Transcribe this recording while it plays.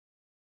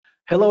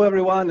Hello,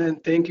 everyone,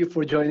 and thank you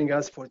for joining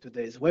us for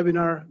today's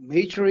webinar,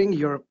 Maturing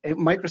Your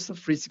Microsoft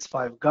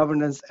 365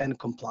 Governance and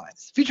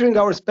Compliance, featuring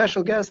our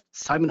special guest,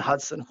 Simon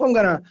Hudson, who I'm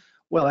gonna,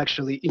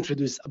 actually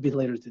introduce a bit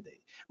later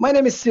today. My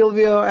name is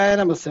Silvio, and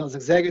I'm a sales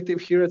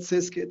executive here at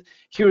Syskit.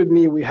 Here with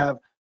me, we have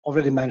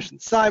already mentioned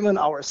Simon,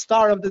 our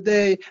star of the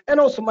day, and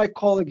also my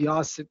colleague,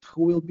 Josip,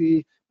 who will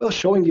be,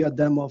 showing you a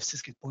demo of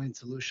Syskit Point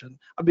solution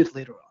a bit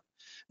later on.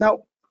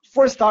 Now,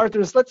 for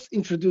starters, let's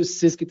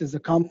introduce Syskit as a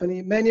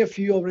company. Many of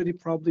you already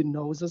probably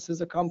knows us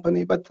as a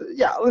company, but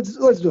yeah, let's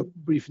do a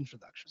brief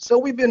introduction. So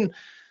we've been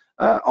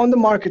on the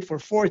market for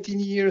 14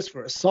 years.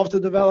 We're a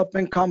software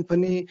development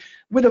company.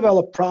 We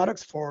develop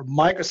products for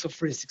Microsoft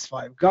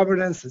 365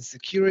 governance and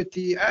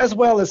security, as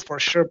well as for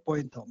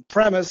SharePoint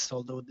on-premise,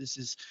 although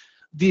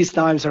these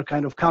times are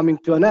kind of coming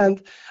to an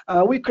end.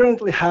 We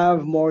currently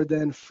have more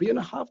than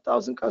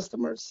 3,500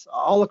 customers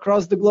all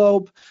across the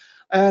globe.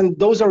 And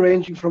those are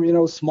ranging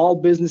from, small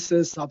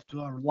businesses up to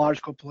our large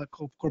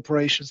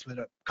corporations with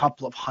a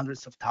couple of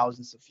hundreds of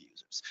thousands of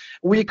users.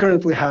 We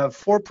currently have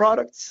 4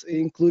 products,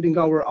 including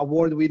our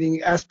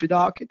award-winning SP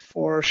Docket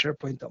for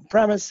SharePoint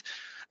on-premise.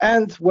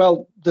 And,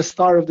 the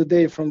star of the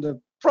day from the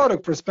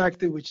product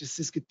perspective, which is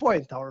Syskit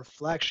Point, our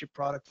flagship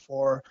product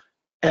for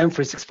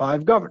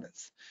M365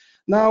 governance.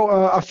 Now,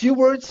 a few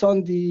words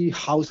on the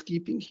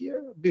housekeeping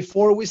here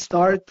before we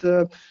start.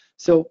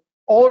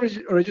 All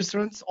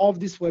registrants of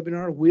this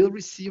webinar will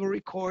receive a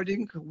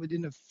recording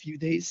within a few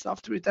days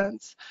after it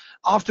ends.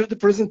 After the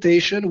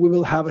presentation, we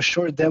will have a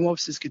short demo of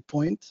Syskit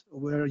Point,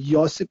 where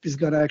Josip is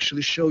going to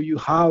actually show you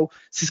how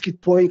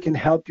Syskit Point can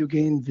help you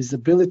gain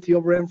visibility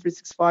over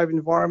M365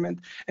 environment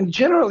and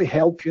generally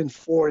help you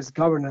enforce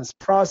governance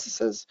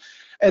processes.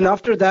 And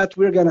after that,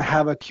 we're going to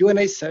have a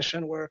Q&A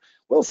session where,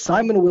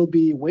 Simon will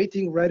be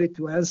waiting ready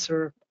to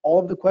answer all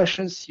of the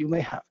questions you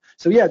may have.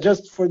 So yeah,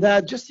 just for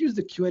that, just use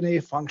the Q&A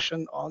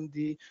function on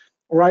the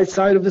right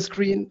side of the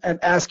screen and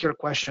ask your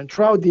question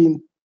throughout the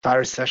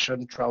entire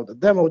session, throughout the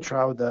demo,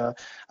 throughout the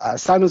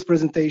Simon's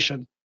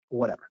presentation,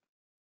 whatever.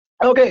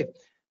 Okay,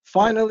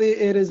 finally,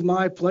 it is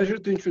my pleasure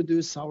to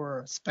introduce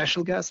our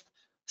special guest,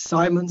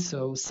 Simon.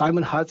 So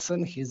Simon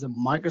Hudson, he's a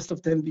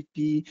Microsoft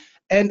MVP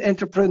and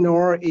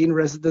entrepreneur in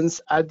residence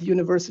at the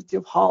University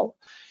of Hull.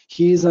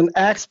 He's an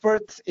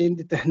expert in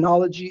the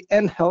technology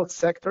and health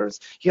sectors.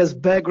 He has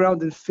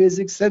background in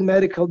physics and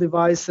medical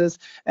devices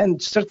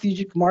and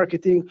strategic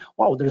marketing.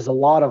 Wow, there's a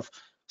lot of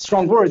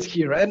strong words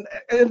here. And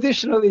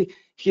additionally,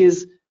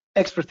 he's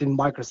expert in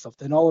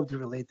Microsoft and all of the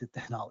related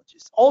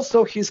technologies.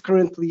 Also, he's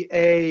currently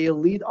a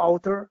lead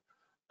author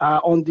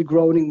on the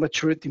growing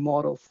maturity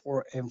model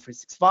for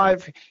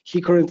M365. He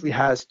currently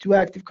has 2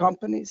 active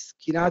companies,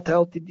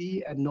 Kinata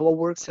Ltd. And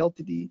NovaWorks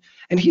Ltd.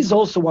 And he's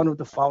also one of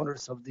the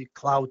founders of the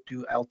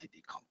Cloud2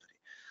 Ltd. company.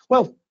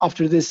 Well,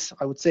 after this,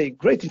 I would say,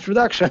 great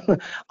introduction,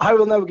 I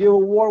will now give a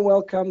warm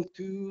welcome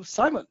to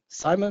Simon.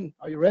 Simon,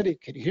 are you ready?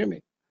 Can you hear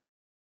me?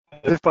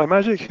 If by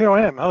magic, here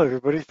I am. Hello,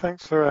 everybody.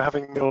 Thanks for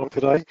having me on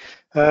today.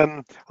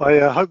 I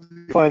hope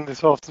you find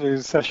this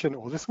afternoon's session,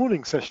 or this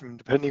morning's session,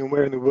 depending on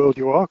where in the world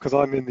you are, because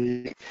I'm in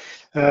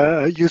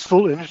the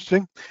useful,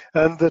 interesting,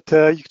 and that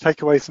you can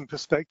take away some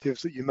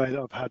perspectives that you may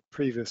not have had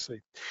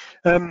previously.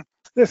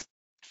 Let's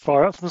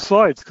fire up some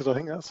slides, because I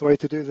think that's the way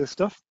to do this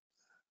stuff.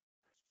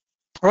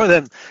 All right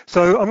then,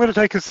 so I'm going to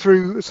take us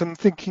through some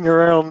thinking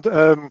around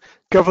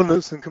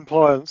governance and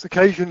compliance.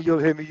 Occasionally you'll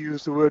hear me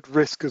use the word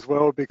risk as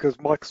well, because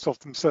Microsoft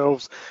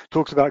themselves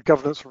talks about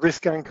governance,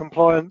 risk and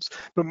compliance,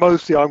 but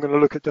mostly I'm going to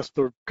look at just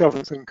the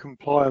governance and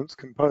compliance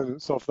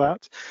components of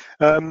that.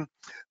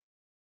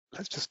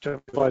 Let's just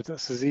jump right,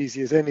 that's as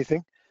easy as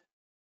anything.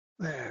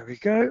 There we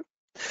go.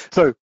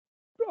 So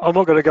I'm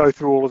not going to go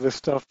through all of this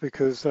stuff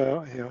because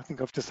I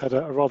think I've just had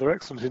a rather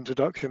excellent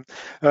introduction.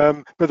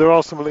 But there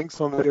are some links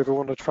on there if you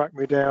want to track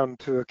me down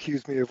to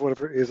accuse me of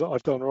whatever it is that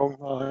I've done wrong.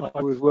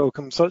 I would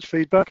welcome such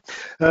feedback.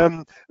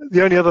 The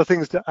only other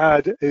things to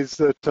add is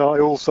that I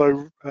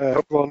also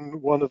run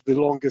one of the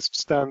longest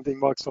standing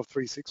Microsoft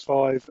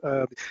 365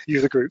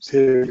 user groups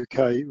here in the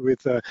UK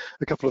with a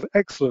couple of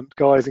excellent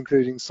guys,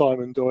 including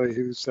Simon Doy,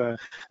 who's a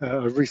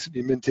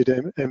recently minted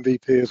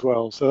MVP as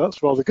well. So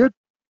that's rather good.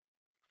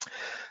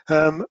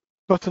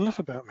 But enough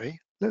about me.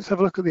 Let's have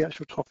a look at the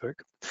actual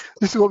topic.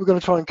 This is what we're going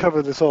to try and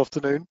cover this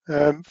afternoon.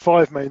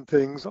 5 main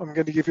things. I'm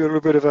going to give you a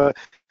little bit of a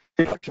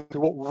introduction to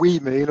what we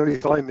mean, or at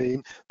least I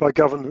mean, by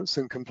governance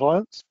and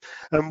compliance,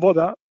 and what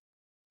that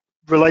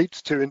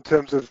relates to in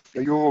terms of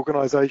your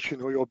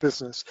organization or your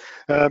business.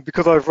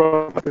 Because I've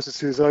run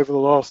businesses over the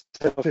last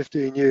 10 or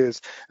 15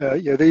 years,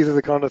 these are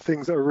the kind of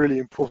things that are really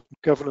important: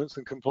 governance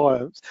and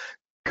compliance.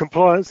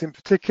 Compliance in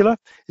particular,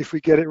 if we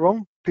get it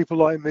wrong, people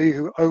like me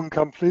who own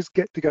companies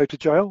get to go to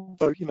jail.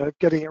 So,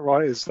 getting it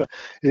right is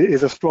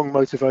a strong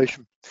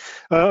motivation.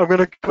 I'm going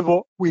to cover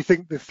what we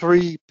think the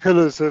 3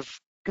 pillars of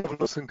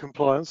governance and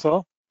compliance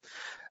are.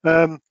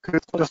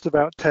 It's not just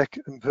about tech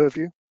and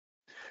purview.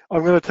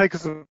 I'm going to take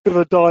us a bit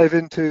of a dive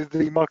into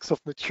the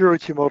Microsoft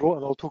maturity model,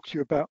 and I'll talk to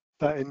you about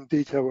that in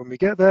detail when we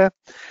get there.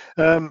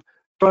 Try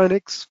and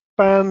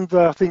expand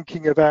our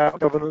thinking about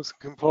governance and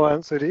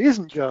compliance so that it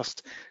isn't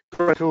just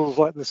tools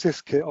like the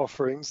SysKit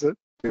offerings that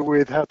deal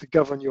with how to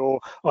govern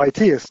your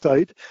IT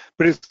estate,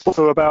 but it's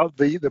also about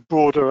the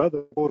broader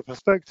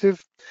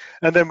perspective.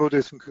 And then we'll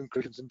do some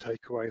conclusions and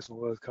takeaways and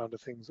all those kind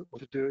of things that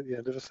we'll do at the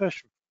end of the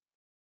session.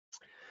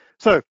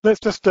 So let's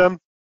just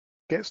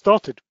get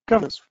started.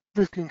 Governance,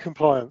 risk and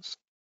compliance.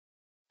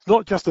 It's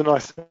not just a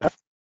nice to have,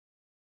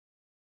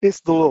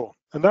 it's the law,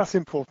 and that's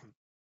important.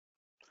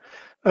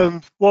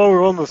 And while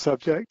we're on the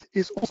subject,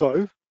 it's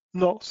also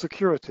not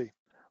security.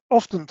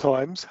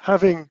 Oftentimes,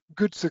 having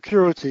good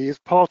security is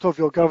part of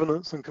your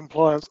governance and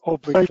compliance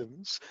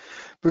obligations,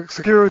 but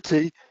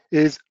security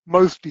is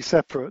mostly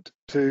separate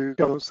to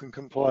governance and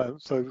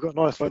compliance. So we've got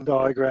a nice Venn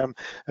diagram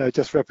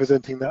just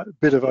representing that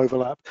bit of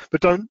overlap.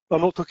 But I'm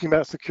not talking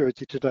about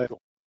security today.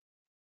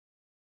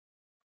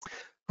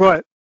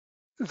 Right,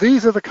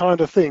 these are the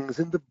kind of things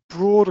in the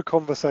broader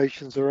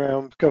conversations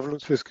around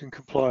governance, risk and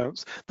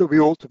compliance that we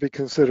ought to be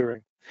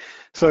considering.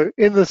 So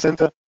in the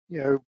center,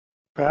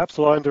 perhaps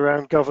lined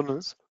around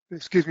governance,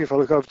 excuse me if I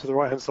look over to the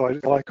right-hand side,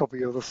 my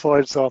copy of the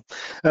slides are.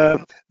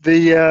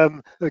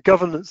 The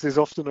governance is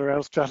often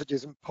around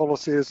strategies and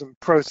policies and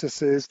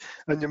processes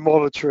and your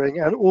monitoring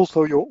and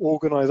also your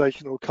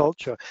organizational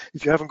culture.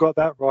 If you haven't got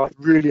that right,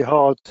 really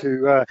hard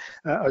to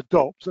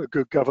adopt a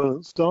good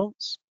governance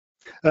stance.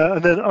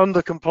 And then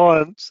under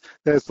compliance,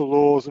 there's the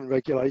laws and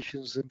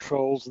regulations and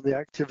controls and the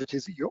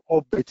activities that you're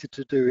obligated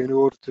to do in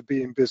order to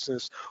be in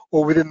business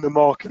or within the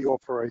market you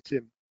operate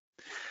in.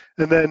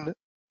 And then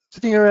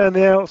sitting around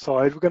the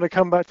outside, we're going to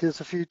come back to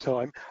this a few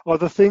times, are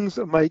the things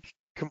that make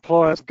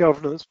compliance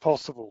governance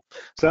possible.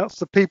 So that's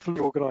the people in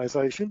the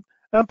organization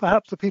and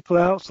perhaps the people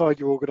outside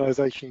your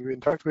organization you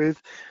interact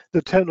with,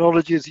 the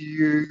technologies you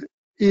use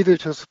either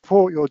to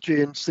support your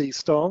G&C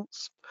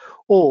stance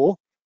or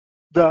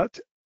that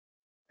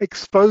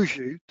expose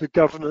you to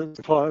governance and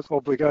compliance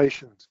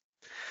obligations.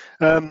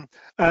 And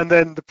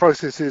then the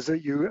processes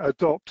that you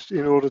adopt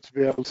in order to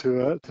be able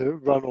to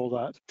run all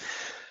that.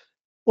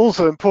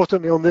 Also,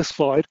 importantly on this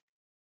slide,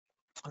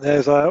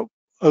 there's a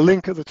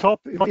link at the top.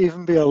 It might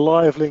even be a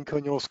live link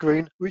on your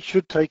screen, which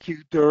should take you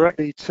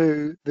directly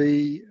to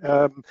the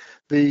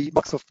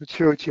Microsoft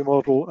Maturity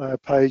Model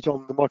page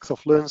on the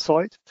Microsoft Learn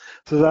site.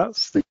 So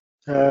that's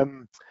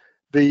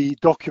the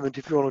document,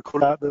 if you want to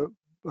call it that,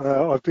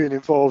 I've been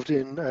involved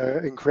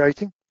in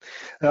creating.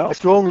 I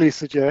strongly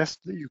suggest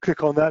that you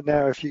click on that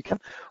now if you can,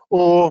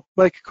 or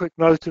make a quick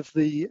note of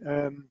the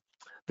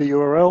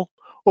URL,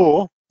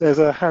 or there's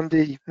a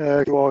handy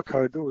QR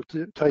code that will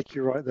take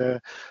you right there.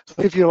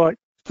 So give you like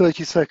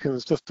 30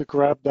 seconds just to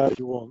grab that if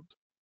you want.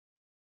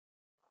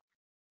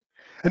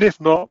 And if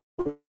not,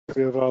 it'll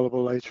be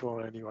available later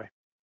on anyway.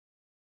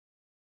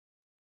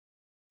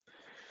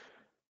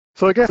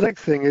 So I guess the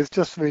next thing is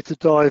just for me to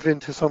dive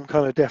into some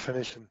kind of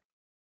definition.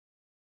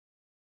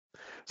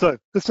 So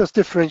let's just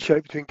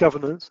differentiate between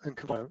governance and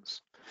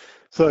compliance.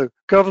 So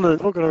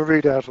governance, I'm not going to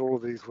read out all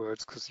of these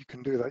words because you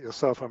can do that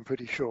yourself, I'm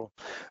pretty sure.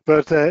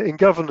 But in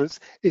governance,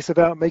 it's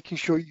about making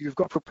sure you've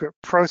got appropriate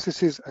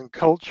processes and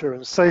culture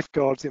and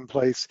safeguards in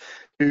place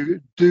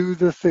to do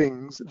the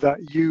things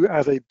that you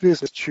as a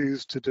business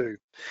choose to do.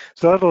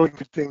 So that'll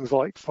include things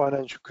like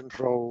financial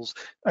controls,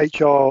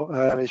 HR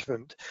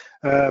management,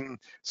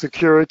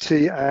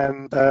 security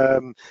and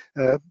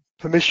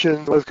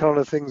permissions, those kind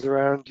of things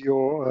around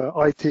your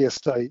IT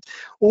estate,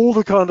 all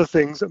the kind of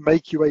things that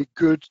make you a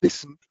good,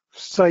 decent,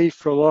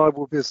 safe,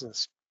 reliable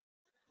business.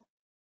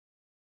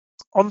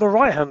 On the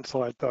right-hand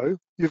side, though,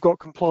 you've got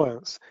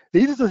compliance.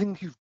 These are the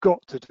things you've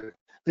got to do.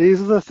 These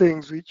are the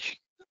things which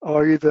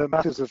are either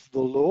matters of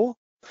the law,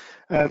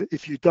 and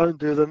if you don't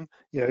do them,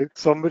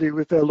 somebody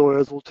with their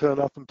lawyers will turn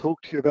up and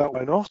talk to you about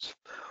why not.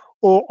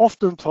 Or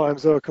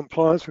oftentimes there are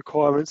compliance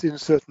requirements in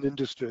certain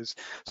industries.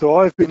 So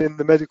I've been in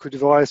the medical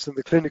device and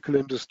the clinical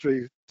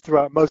industry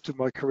throughout most of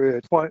my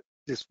career, despite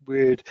this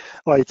weird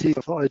IT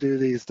stuff that I do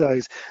these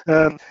days.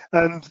 And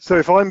so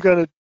if I'm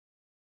going to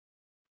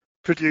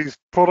produce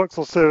products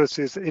or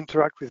services that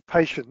interact with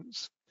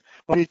patients,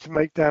 I need to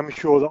make damn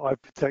sure that I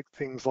protect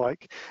things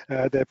like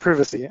their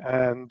privacy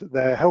and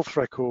their health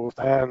records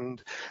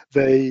and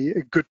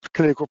the good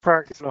clinical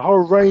practice and a whole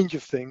range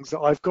of things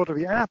that I've got to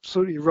be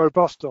absolutely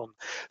robust on.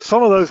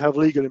 Some of those have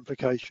legal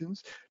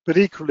implications, but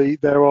equally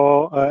there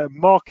are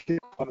market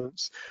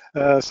requirements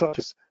such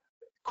as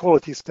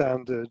quality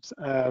standards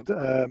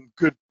and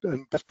good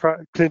and best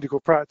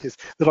clinical practice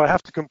that I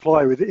have to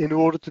comply with in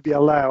order to be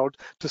allowed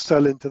to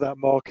sell into that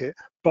market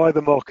by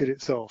the market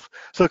itself.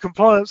 So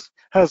compliance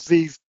has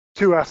these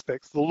two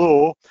aspects, the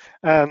law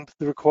and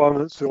the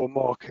requirements for your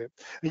market,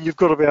 and you've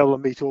got to be able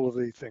to meet all of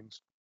these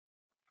things.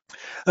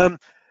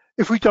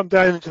 If we jump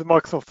down into the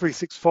Microsoft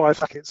 365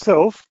 stack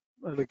itself,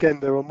 and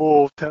again there are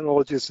more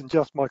technologies than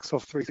just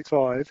Microsoft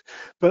 365,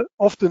 but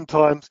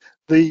oftentimes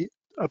the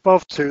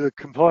above two, the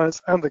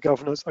compliance and the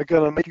governance are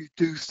going to make you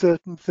do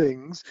certain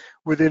things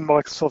within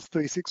Microsoft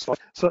 365,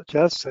 such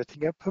as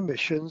setting up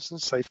permissions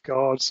and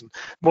safeguards and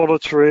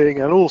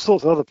monitoring and all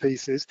sorts of other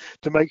pieces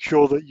to make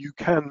sure that you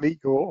can meet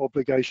your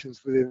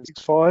obligations within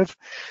 365.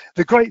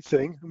 The great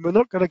thing, and we're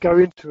not going to go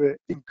into it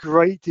in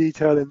great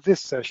detail in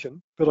this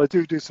session, but I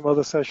do some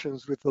other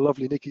sessions with the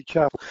lovely Nikki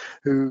Chappell,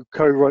 who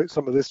co-wrote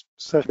some of this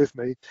session with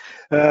me,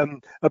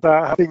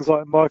 about how things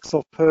like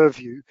Microsoft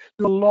Purview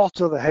do a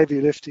lot of the heavy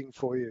lifting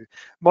for you.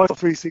 Microsoft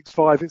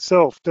 365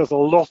 itself does a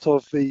lot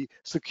of the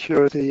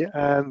security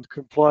and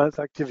compliance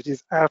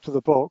activities out of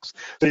the box,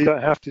 so you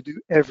don't have to do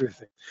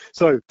everything.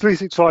 So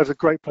 365 is a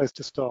great place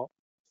to start.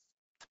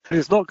 And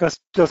it's not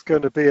just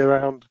going to be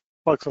around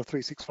Microsoft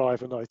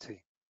 365 and IT.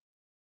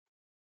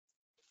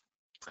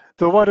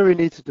 So why do we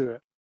need to do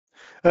it?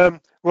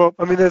 Well,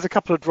 I mean, there's a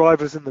couple of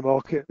drivers in the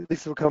market.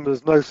 This will come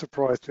as no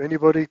surprise to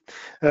anybody.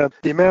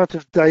 The amount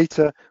of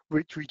data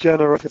which we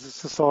generate as a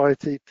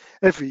society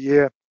every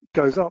year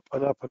goes up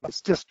and up, and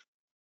it's just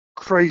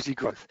crazy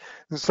growth.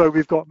 And so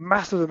we've got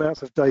massive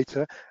amounts of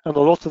data, and a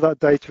lot of that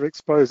data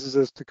exposes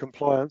us to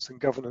compliance and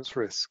governance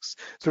risks.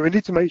 So we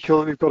need to make sure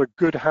that we've got a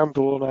good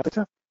handle on our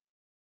data.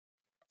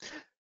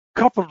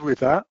 Coupled with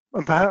that,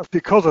 and perhaps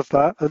because of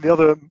that and the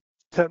other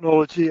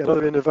technology and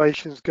other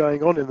innovations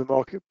going on in the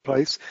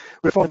marketplace,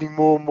 we're finding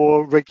more and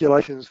more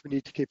regulations we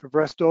need to keep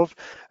abreast of.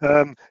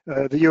 The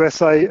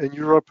USA and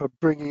Europe are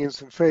bringing in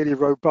some fairly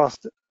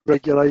robust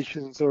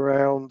regulations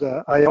around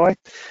AI.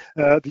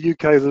 The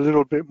UK is a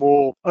little bit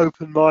more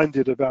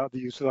open-minded about the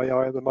use of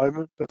AI at the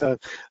moment, but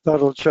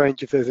that'll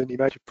change if there's any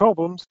major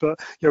problems. But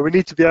we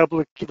need to be able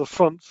to keep the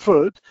front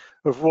foot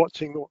of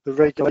watching what the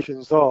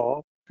regulations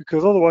are,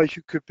 because otherwise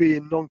you could be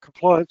in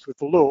non-compliance with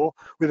the law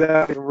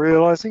without even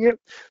realizing it.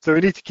 So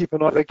we need to keep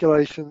an eye on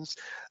regulations.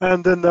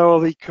 And then there are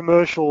the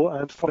commercial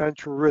and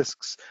financial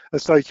risks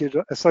associated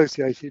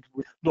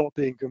with not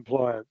being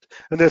compliant.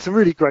 And there's some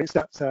really great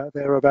stats out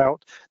there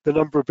about the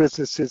number of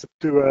businesses that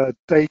do a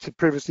data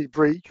privacy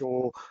breach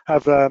or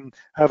have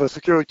a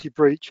security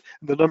breach,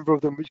 and the number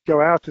of them which go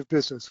out of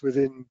business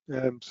within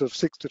sort of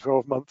 6 to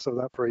 12 months of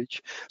that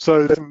breach.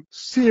 So there's some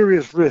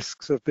serious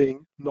risks of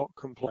being not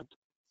compliant.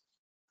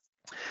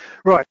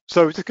 Right,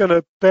 so we're just going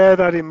to bear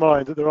that in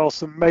mind, that there are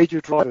some major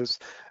drivers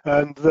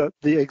and that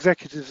the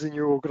executives in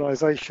your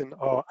organization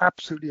are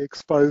absolutely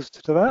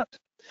exposed to that.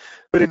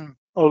 But in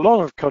a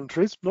lot of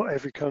countries, not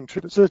every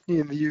country, but certainly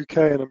in the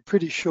UK, and I'm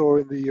pretty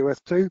sure in the US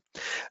too,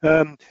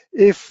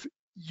 if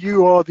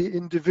you are the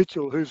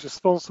individual who's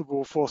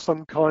responsible for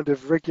some kind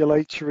of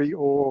regulatory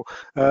or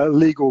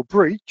legal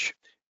breach,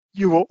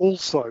 you are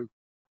also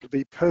to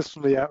be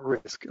personally at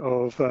risk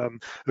of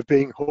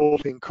being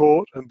hauled in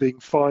court and being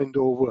fined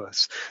or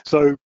worse.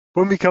 So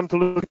when we come to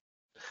look at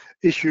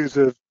issues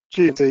of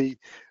G&C,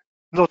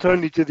 not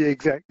only do the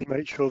exec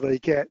make sure they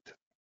get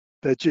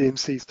their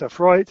G&C stuff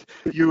right,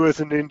 but you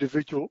as an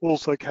individual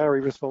also carry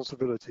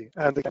responsibility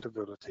and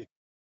accountability.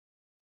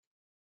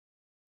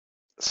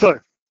 So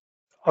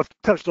I've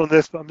touched on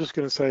this, but I'm just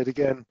going to say it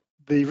again.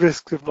 The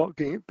risks of not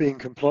being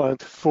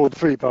compliant for the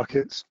 3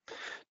 buckets: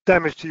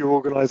 damage to your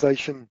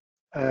organization,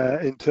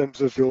 in terms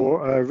of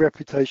your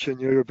reputation,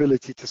 your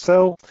ability to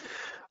sell,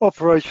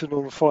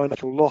 operational and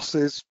financial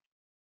losses,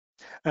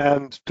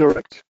 and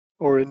direct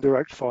or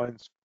indirect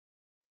fines.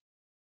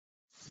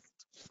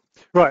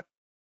 Right,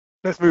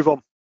 let's move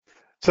on.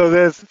 So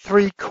there's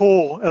 3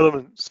 core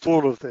elements to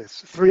all of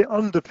this, 3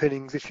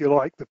 underpinnings, if you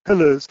like, the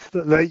pillars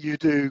that let you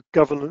do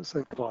governance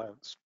and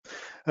compliance.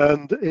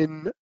 And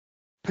in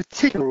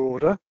particular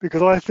order,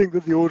 because I think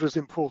that the order is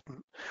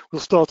important, we'll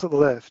start at the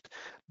left.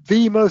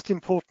 The most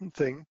important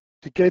thing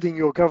to getting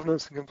your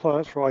governance and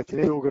compliance right in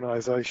any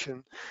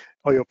organization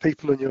are your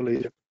people and your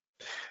leadership.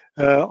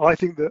 I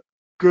think that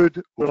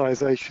good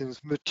organizations,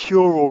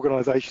 mature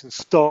organizations,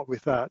 start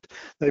with that.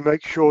 They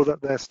make sure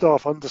that their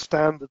staff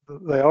understand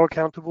that they are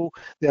accountable,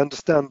 they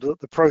understand that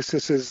the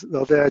processes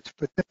are there to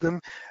protect them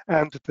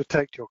and to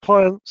protect your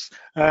clients,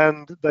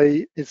 and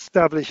they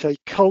establish a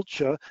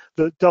culture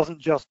that doesn't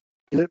just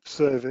lip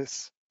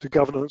service to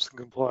governance and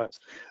compliance.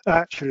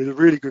 Actually, the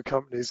really good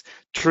companies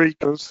treat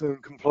governance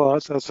and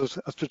compliance as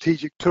a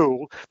strategic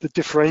tool that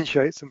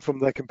differentiates them from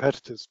their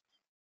competitors.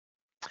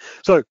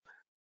 So,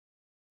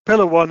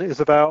 pillar 1 is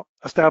about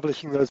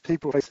establishing those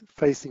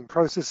people-facing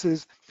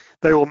processes.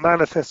 They will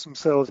manifest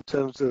themselves in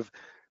terms of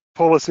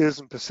policies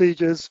and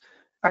procedures,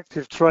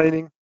 active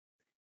training,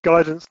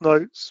 guidance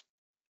notes,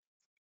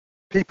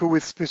 people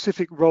with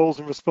specific roles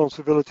and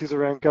responsibilities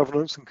around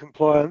governance and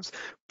compliance,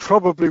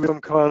 probably with some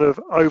kind of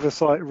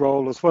oversight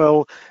role as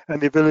well, and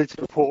the ability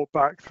to report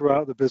back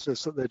throughout the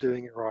business that they're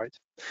doing it right.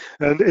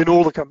 And in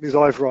all the companies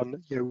I've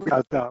run, we've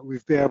had that.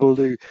 We've been able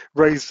to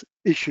raise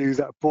issues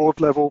at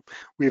board level.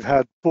 We've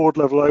had board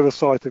level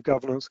oversight of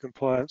governance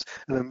compliance,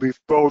 and then we've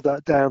rolled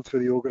that down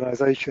through the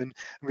organization.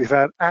 And we've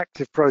had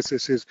active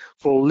processes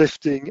for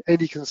lifting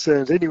any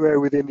concerns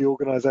anywhere within the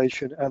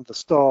organization and the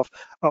staff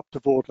up to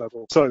board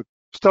level. So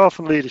staff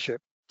and leadership.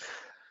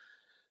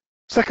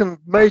 Second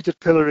major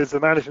pillar is the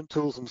management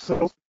tools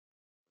themselves.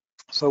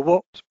 So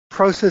what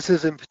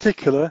processes in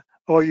particular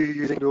are you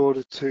using in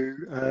order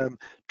to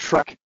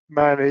track,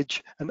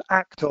 manage, and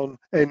act on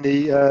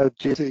any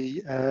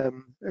GT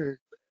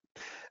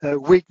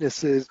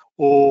weaknesses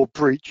or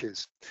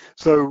breaches?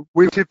 So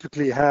we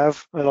typically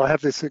have, and I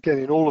have this again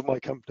in all of my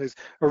companies,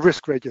 a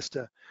risk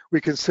register. We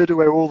consider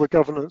where all the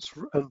governance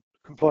and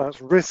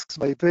compliance risks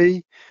may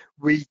be.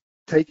 We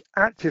take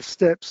active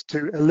steps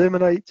to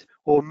eliminate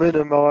or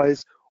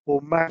minimize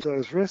or manage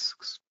those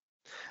risks.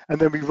 And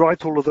then we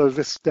write all of those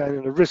risks down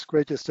in a risk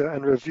register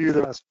and review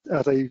them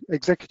at a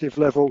executive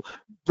level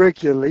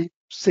regularly,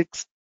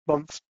 6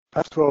 months,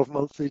 perhaps 12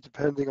 monthly,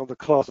 depending on the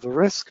class of the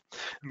risk.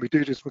 And we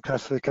do this with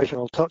classification.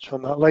 I'll touch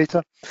on that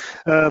later.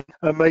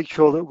 And make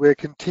sure that we're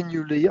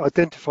continually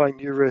identifying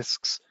new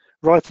risks,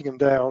 writing them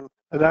down,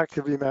 and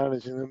actively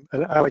managing them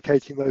and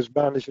allocating those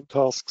management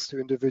tasks to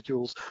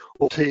individuals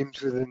or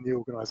teams within the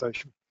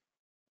organization.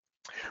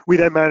 We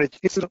then manage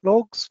incident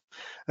logs.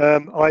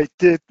 I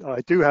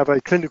do have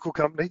a clinical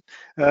company,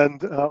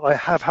 and I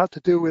have had to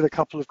deal with a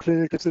couple of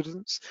clinical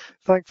incidents.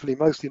 Thankfully,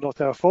 mostly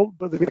not our fault,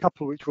 but there have been a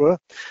couple which were.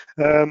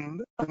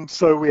 And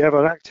so we have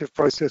an active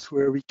process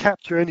where we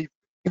capture any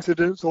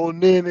incidents or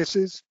near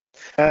misses,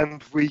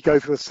 and we go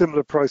through a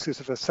similar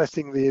process of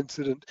assessing the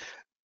incident,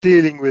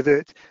 dealing with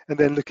it, and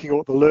then looking at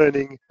what the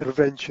learning and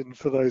prevention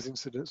for those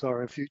incidents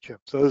are in future.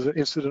 So those are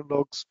incident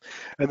logs.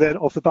 And then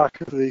off the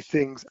back of the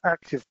things,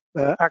 active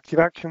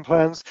action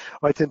plans.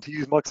 I tend to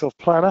use Microsoft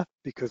Planner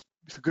because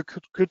it's a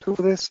good tool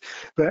for this,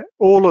 but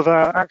all of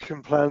our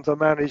action plans are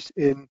managed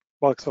in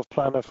Microsoft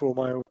Planner for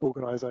my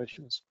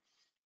organizations.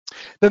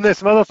 Then there's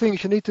some other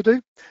things you need to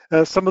do.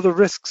 Some of the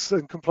risks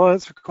and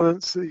compliance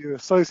requirements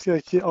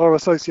that are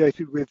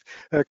associated with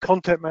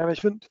content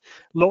management.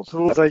 Lots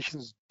of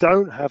organizations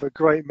don't have a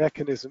great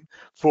mechanism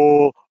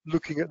for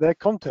looking at their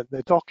content,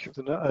 their documents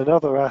and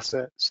other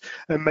assets,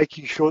 and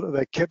making sure that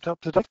they're kept up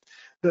to date,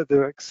 that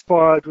they're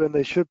expired when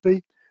they should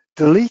be,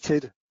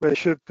 deleted when they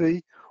should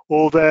be,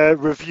 or they're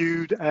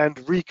reviewed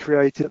and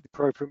recreated at the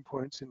appropriate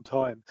points in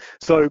time.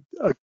 So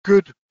a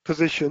good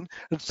position,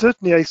 and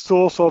certainly a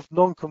source of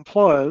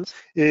non-compliance,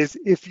 is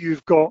if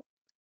you've got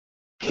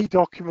key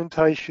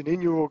documentation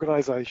in your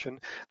organization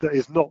that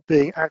is not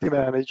being actively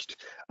managed,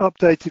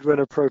 updated when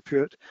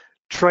appropriate,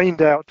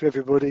 trained out to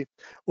everybody,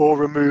 or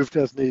removed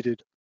as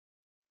needed.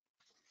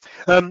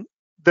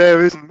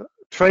 There is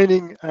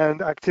training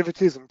and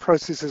activities and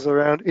processes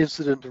around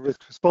incident and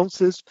risk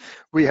responses.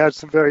 We had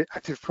some very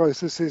active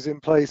processes in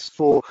place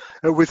for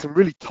with some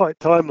really tight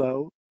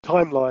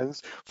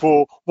timelines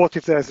for what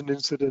if there's an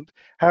incident,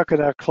 how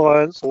can our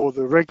clients or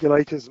the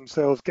regulators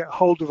themselves get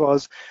hold of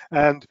us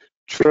and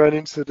trigger an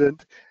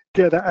incident,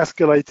 get that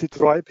escalated to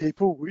the right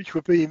people, which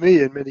would be me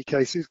in many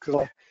cases, because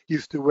I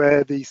used to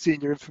wear the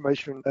senior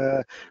information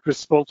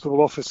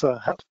responsible officer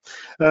hat,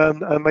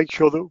 and make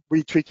sure that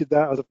we treated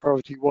that as a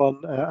priority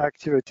one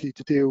activity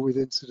to deal with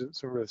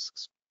incidents and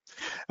risks.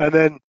 And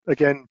then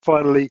again,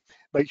 finally,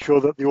 make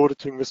sure that the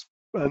auditing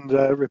and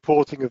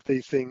reporting of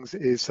these things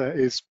is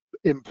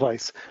in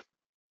place.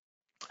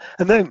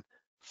 And then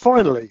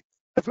finally,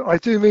 I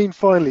do mean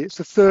finally, it's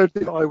the third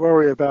thing I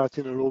worry about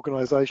in an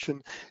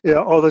organization,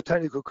 are the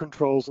technical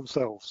controls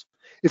themselves.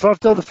 If I've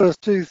done the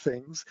first two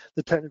things,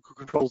 the technical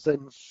controls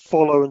then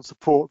follow and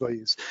support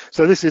these.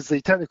 So this is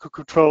the technical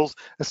controls,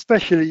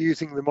 especially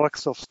using the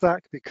Microsoft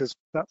stack, because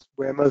that's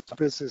where most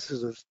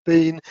businesses have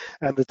been,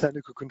 and the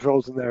technical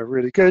controls in there are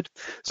really good.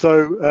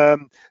 So,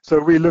 so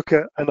we look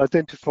at and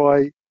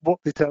identify what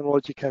the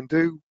technology can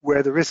do,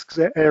 where the risks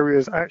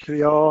areas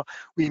actually are.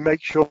 We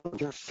make sure we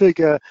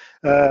configure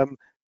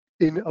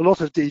in a lot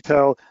of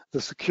detail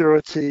the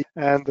security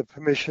and the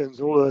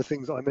permissions, all of the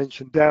things I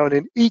mentioned down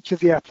in each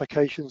of the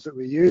applications that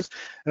we use.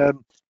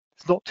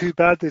 It's not too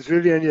bad. There's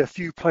really only a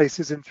few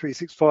places in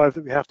 365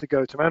 that we have to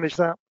go to manage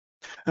that.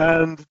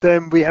 And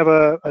then we have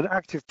an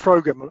active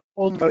program, an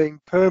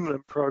ongoing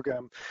permanent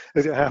program,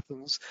 as it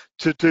happens,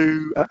 to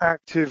do an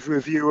active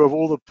review of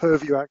all the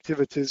purview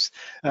activities,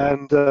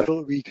 and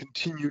we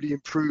continually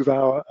improve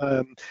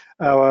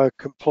our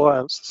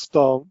compliance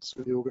stance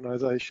with the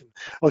organization.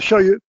 I'll show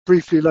you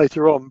briefly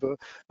later on,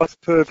 but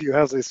purview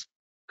has this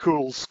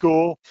cool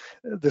score.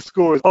 The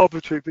score is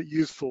arbitrary but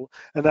useful,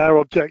 and our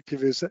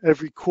objective is that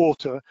every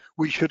quarter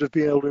we should have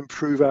been able to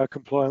improve our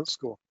compliance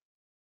score.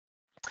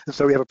 And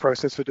so we have a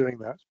process for doing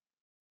that.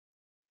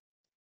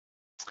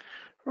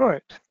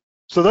 Right,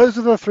 so those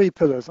are the three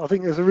pillars. I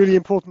think there's a really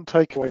important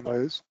takeaway in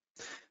those.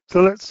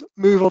 So let's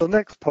move on to the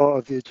next part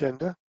of the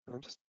agenda. I'm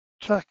just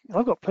checking.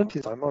 I've got plenty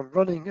of time. I'm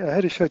running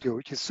ahead of schedule,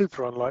 which is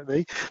super unlike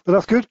me, but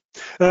that's good.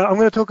 I'm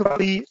going to talk about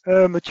the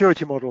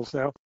maturity models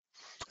now.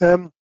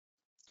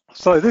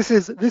 So this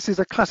is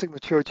a classic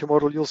maturity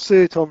model. You'll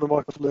see it on the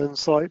Microsoft Learn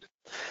site.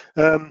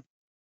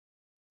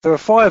 There are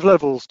 5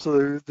 levels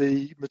to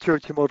the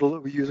maturity model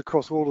that we use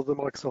across all of the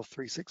Microsoft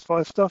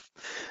 365 stuff.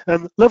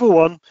 And level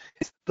 1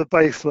 is the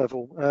base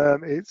level.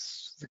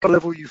 It's the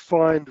level you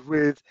find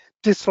with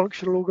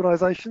dysfunctional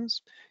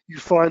organizations, you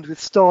find with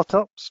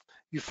startups,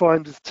 you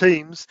find with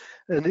teams,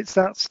 and it's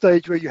that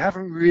stage where you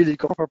haven't really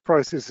got proper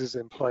processes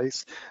in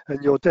place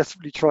and you're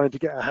desperately trying to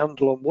get a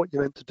handle on what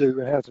you're meant to do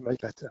and how to make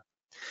it better.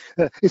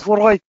 It's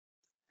what I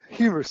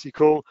humorously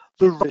call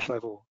the rubbish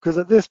level, because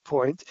at this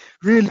point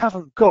you really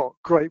haven't got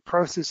great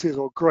processes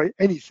or great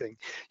anything.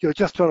 You're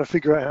just trying to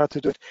figure out how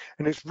to do it,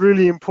 and it's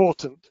really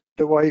important to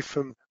get away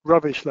from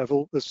rubbish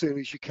level as soon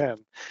as you can.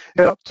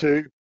 Get up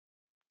to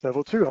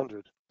level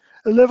 200.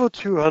 At level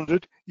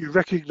 200, you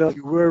recognize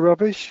you were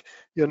rubbish.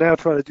 You're now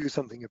trying to do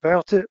something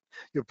about it.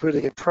 You're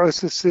putting in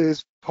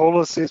processes,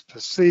 policies,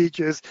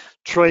 procedures,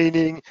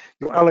 training.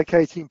 You're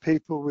allocating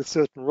people with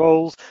certain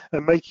roles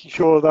and making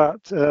sure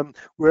that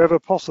wherever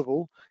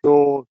possible,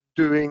 you're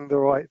doing the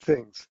right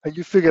things. And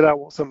you figured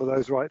out what some of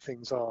those right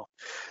things are.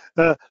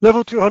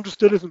 Level 200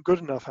 still isn't good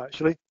enough,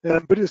 actually,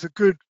 but it's a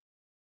good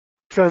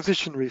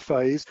transitionary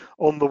phase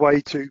on the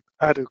way to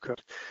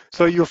adequate.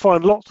 So you'll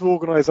find lots of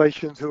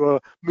organizations who are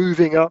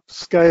moving up,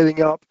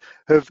 scaling up,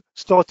 have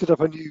started up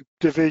a new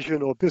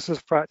division or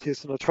business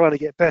practice and are trying to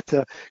get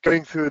better,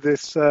 going through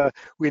this,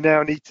 we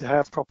now need to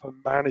have proper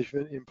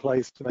management in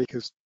place to make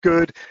us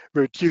good,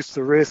 reduce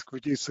the risk,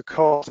 reduce the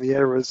cost, the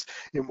errors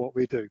in what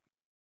we do.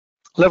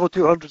 Level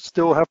 200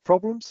 still have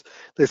problems.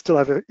 They still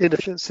have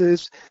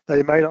inefficiencies.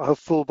 They may not have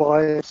full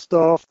buy-in of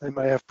staff. They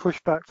may have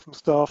pushback from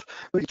staff,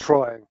 but you're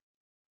trying.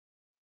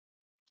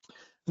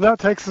 And that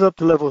takes us up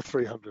to level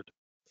 300.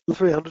 Level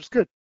 300 is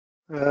good.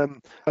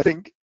 I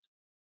think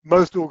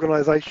most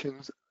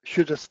organizations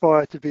should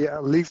aspire to be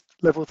at least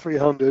level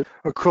 300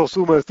 across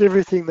almost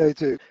everything they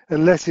do,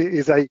 unless it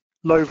is a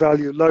low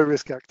value, low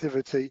risk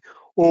activity,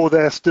 or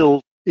they're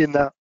still in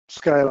that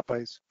scale up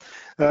phase.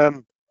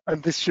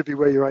 And this should be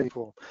where you're aiming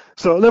for.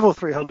 So at level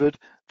 300,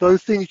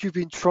 those things you've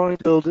been trying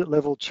to build at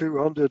level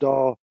 200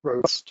 are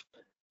robust,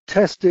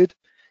 tested,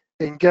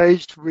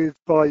 engaged with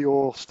by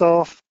your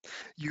staff.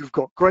 You've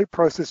got great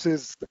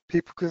processes that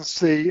people can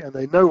see and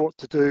they know what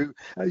to do.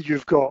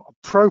 You've got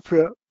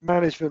appropriate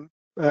management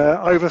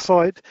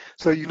oversight,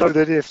 so you know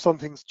that if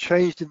something's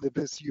changed in the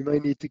business, you may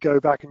need to go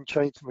back and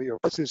change some of your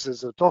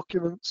processes or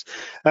documents.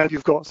 And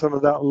you've got some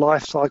of that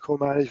life cycle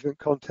management,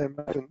 content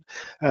management,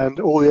 and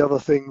all the other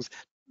things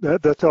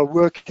that are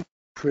working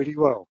pretty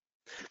well.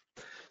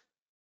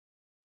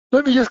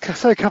 Let me just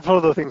say a couple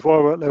other things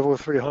while we're at level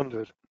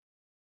 300.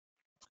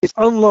 It's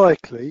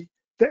unlikely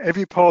that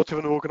every part of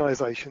an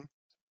organization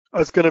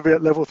is going to be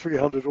at level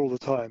 300 all the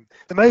time.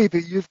 And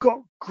maybe you've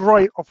got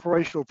great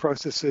operational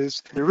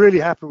processes, you're really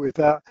happy with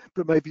that,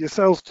 but maybe your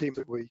sales team's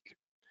a bit weak.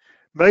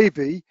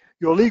 Maybe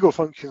your legal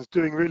function's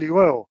doing really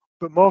well,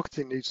 but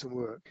marketing needs some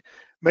work.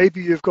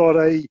 Maybe you've got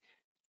a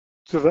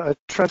sort of a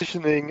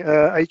transitioning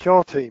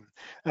HR team,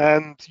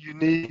 and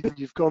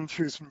you've gone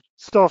through some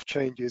staff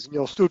changes, and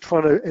you're still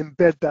trying to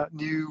embed that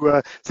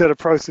new set of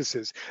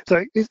processes.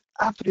 So it's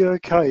absolutely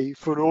okay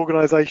for an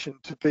organization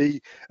to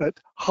be at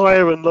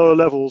higher and lower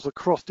levels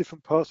across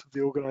different parts of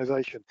the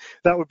organization.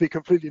 That would be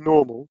completely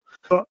normal.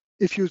 But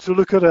if you were to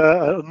look at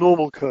a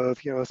normal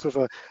curve, you know, a sort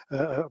of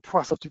a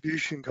price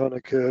distribution kind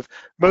of curve,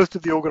 most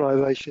of the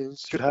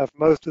organizations should have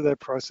most of their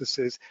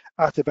processes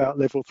at about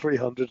level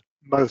 300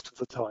 most of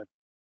the time.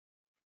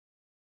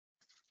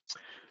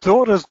 So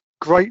what does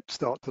great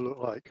start to look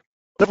like?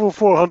 Level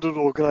 400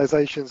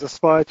 organizations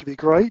aspire to be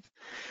great,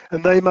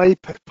 and they may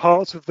pick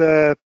parts of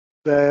their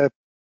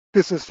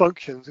business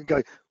functions and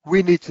go,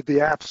 we need to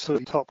be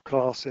absolutely top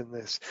class in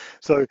this.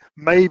 So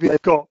maybe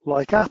they've got,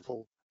 like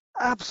Apple,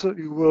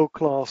 absolutely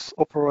world-class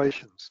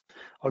operations.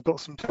 I've got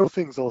some terrible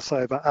things I'll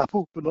say about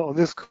Apple, but not on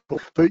this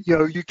call. But you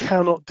know, you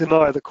cannot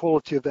deny the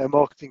quality of their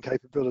marketing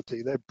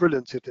capability. They're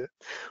brilliant at it.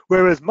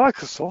 Whereas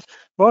Microsoft,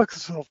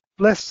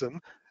 bless them,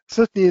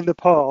 certainly in the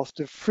past,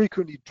 have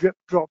frequently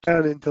dropped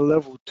down into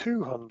level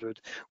 200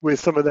 with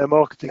some of their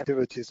marketing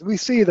activities. And we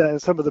see that in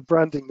some of the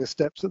branding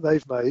missteps that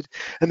they've made,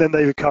 and then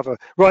they recover.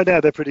 Right now,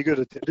 they're pretty good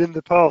at it. In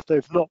the past,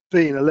 they've not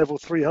been a level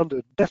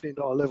 300,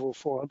 definitely not a level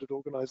 400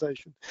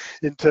 organization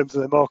in terms of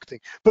their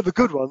marketing. But the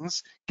good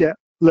ones get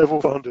level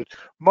 400.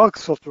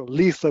 Microsoft are at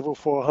least level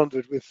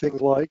 400 with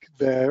things like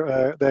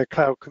their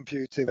cloud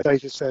computing,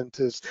 data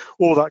centers,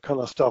 all that kind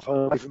of stuff. And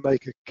I'll even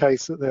make a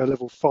case that they're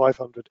level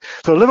 500.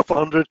 So level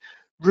 400,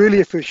 really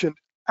efficient,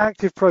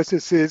 active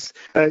processes,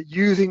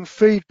 using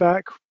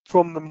feedback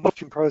from the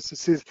monitoring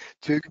processes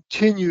to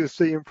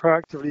continuously and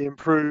proactively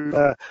improve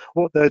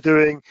what they're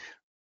doing,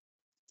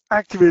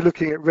 actively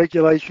looking at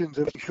regulations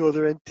and making sure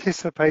they're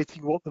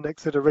anticipating what the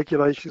next set of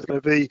regulations are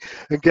going to be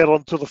and get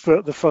onto the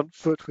front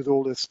foot with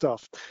all this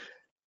stuff.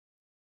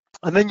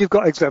 And then you've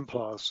got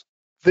exemplars.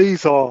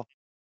 These are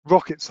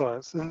rocket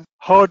science, and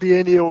hardly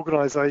any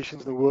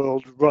organizations in the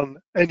world run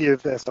any of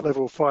this at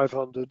level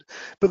 500,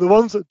 but the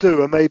ones that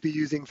do are maybe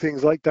using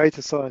things like data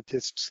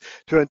scientists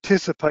to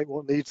anticipate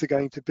what needs are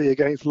going to be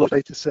against large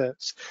data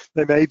sets.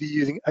 They may be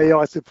using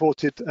AI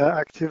supported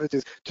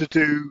activities to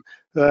do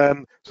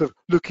sort of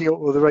looking at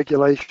all the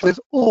regulations.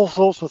 There's all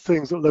sorts of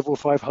things that level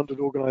 500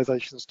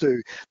 organizations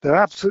do. They're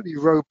absolutely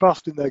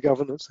robust in their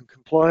governance and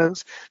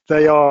compliance.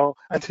 They are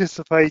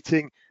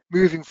anticipating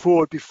moving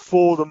forward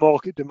before the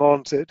market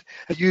demands it,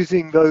 and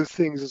using those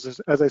things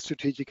as a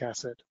strategic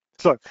asset.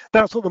 So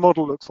that's what the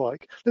model looks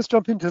like. Let's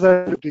jump into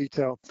that in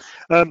detail.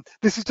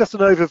 This is just an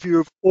overview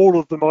of all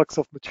of the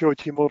Microsoft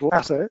Maturity Model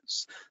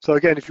assets. So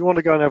again, if you want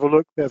to go and have a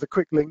look, there's a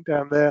quick link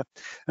down there.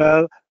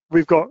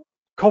 We've got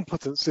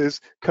competencies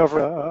cover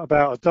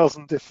about a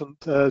dozen different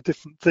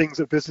things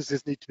that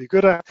businesses need to be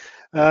good at,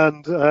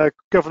 and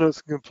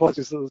governance and compliance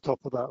is at the top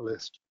of that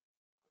list.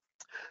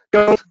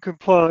 Governance and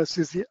compliance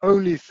is the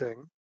only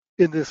thing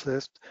in this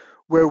list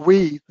where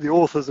we, the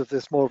authors of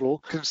this model,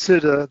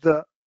 consider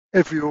that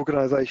every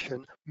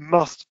organization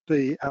must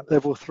be at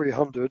level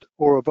 300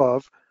 or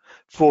above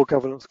for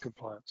governance and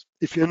compliance.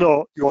 If you're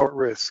not, you're at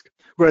risk.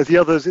 Whereas the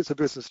others, it's a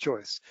business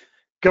choice.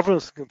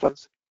 Governance and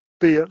compliance,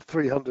 be at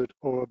 300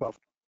 or above.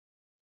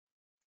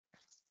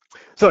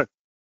 So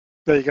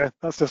there you go.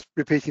 That's just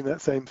repeating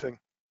that same thing.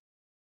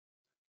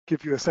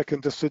 Give you a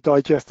second just to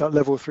digest that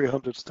level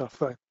 300 stuff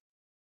though.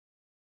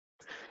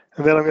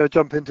 And then I'm going to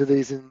jump into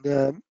these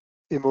in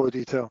more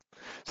detail.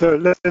 So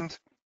let's spend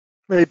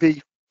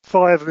maybe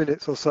 5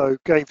 minutes or so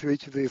going through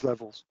each of these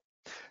levels.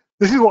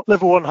 This is what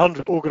level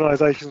 100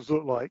 organizations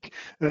look like.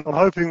 And I'm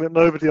hoping that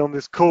nobody on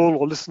this call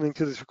or listening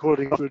to this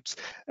recording afterwards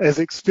is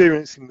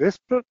experiencing this,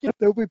 but yeah,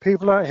 there'll be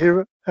people out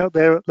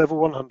there at level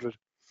 100.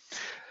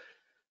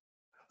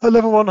 At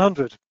level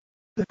 100,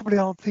 they probably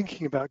aren't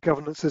thinking about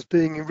governance as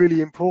being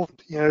really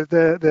important. You know,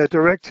 their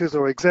directors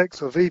or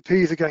execs or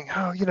VPs are going,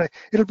 oh, you know,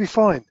 it'll be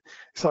fine.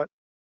 It's like,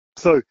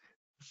 so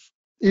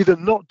either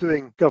not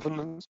doing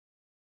governance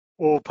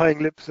or paying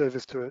lip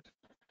service to it,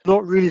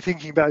 not really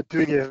thinking about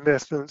doing the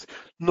investments,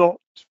 not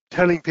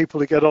telling people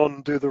to get on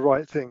and do the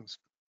right things.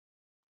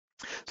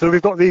 So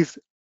we've got these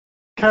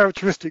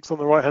characteristics on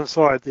the right-hand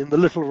side in the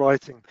little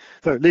writing.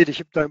 So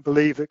leadership don't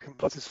believe that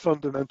compliance is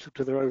fundamental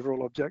to their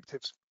overall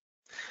objectives.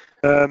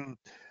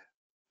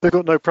 They've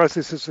got no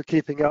processes for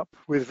keeping up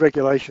with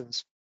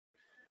regulations.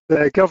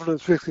 Their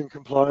governance, risk and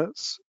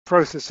compliance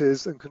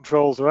processes and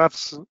controls are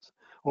absent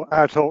or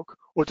ad hoc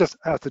or just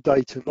out of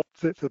date and not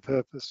fit for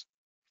purpose.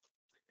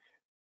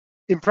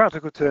 In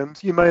practical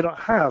terms, you may not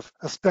have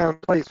a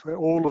standard place where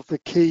all of the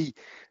key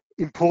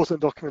important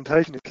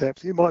documentation is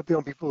kept. It might be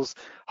on people's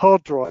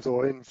hard drives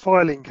or in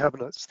filing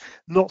cabinets,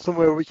 not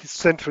somewhere which is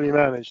centrally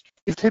managed.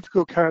 It's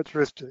typical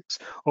characteristics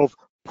of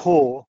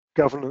poor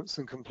governance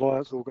and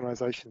compliance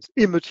organizations,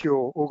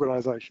 immature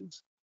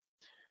organizations.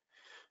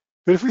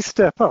 But if we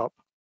step up,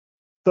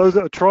 those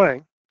that are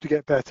trying to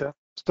get better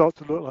start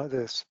to look like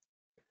this.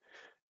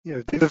 You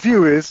know, the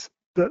view is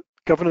that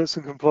governance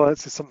and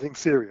compliance is something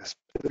serious,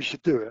 that we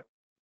should do it.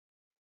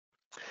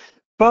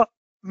 But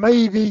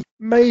maybe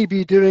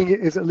doing it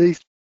is at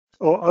least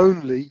or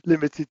only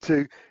limited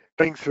to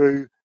going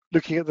through,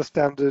 looking at the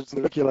standards and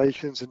the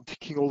regulations and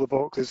ticking all the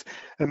boxes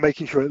and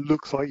making sure it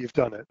looks like you've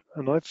done it.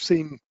 And I've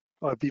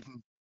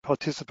even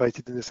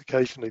participated in this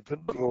occasionally, but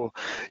more,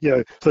 you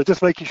know, so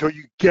just making sure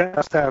you get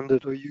a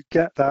standard or you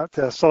get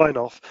that sign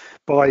off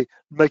by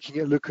making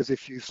it look as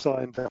if you've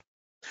signed that.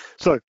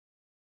 So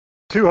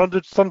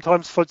 200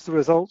 sometimes fudge the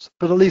results,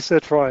 but at least they're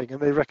trying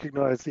and they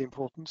recognize the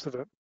importance of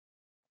it.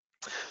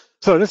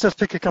 So let's just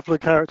pick a couple of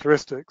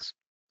characteristics.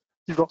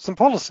 You've got some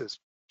policies.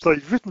 So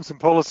you've written some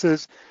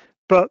policies,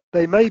 but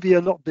they maybe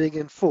are not being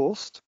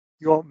enforced.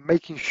 You aren't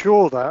making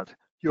sure that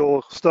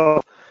your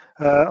staff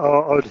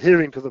are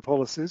adhering to the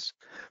policies.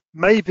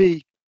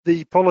 Maybe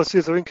the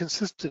policies are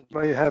inconsistent. You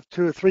may have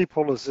 2 or 3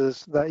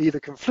 policies that either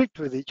conflict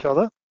with each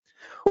other,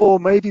 or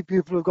maybe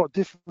people have got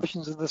different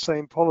versions of the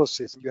same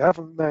policies and you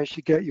haven't managed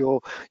to get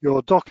your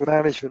document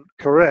management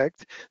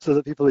correct so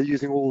that people are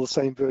using all the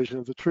same version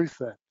of the truth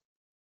there.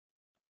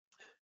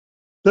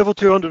 Level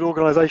 200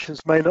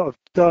 organizations may not have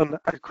done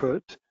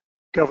adequate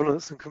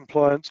governance and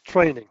compliance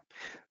training.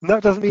 And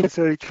that doesn't mean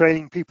necessarily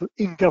training people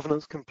in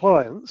governance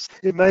compliance.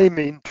 It may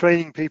mean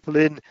training people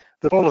in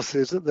the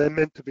policies that they're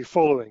meant to be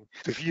following.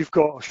 So if you've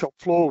got a shop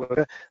floor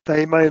worker,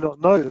 they may not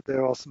know that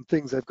there are some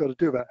things they've got to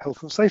do about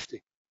health and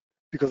safety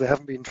because they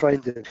haven't been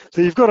trained in it.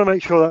 So you've got to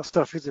make sure that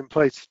stuff is in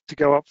place to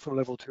go up from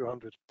level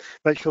 200.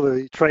 Make sure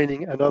the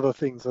training and other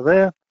things are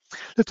there.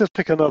 Let's just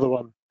pick another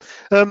one.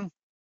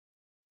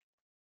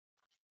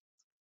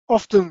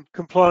 Often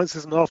compliance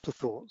is an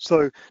afterthought.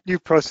 So new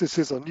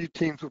processes or new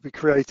teams will be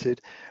created.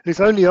 And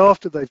it's only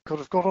after they've kind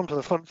of got onto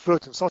the front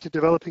foot and started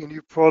developing a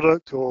new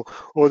product or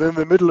they're in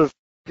the middle of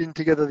putting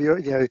together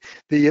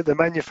the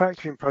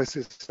manufacturing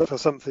process for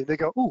something, they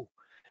go, oh,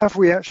 have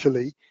we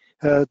actually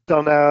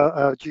done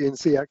our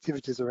G&C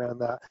activities around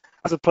that,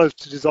 as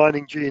opposed to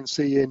designing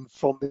G&C in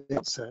from the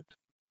outset.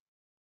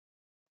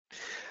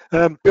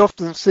 We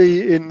often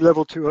see in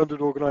level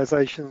 200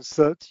 organizations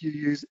that you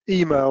use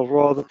email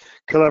rather than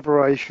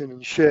collaboration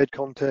and shared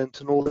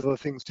content and all the other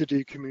things to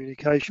do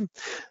communication,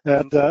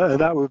 and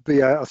that would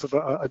be a sort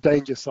of a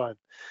danger sign.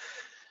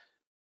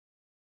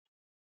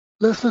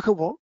 Let's look at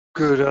what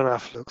good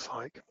enough looks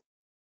like.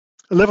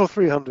 Level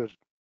 300.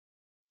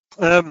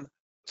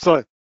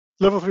 So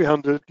level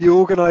 300, the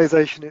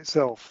organization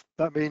itself,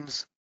 that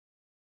means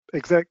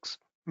execs,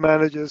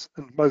 managers,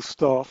 and most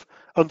staff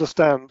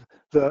understand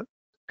that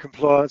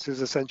compliance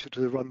is essential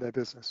to run their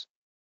business.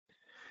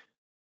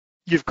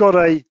 You've got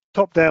a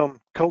top-down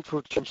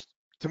cultural change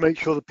to make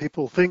sure that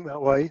people think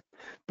that way,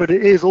 but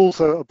it is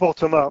also a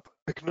bottom-up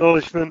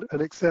acknowledgement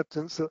and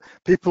acceptance that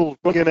people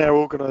in our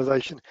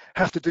organization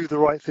have to do the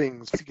right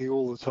things basically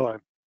all the time.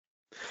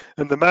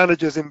 And the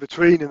managers in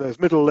between, in those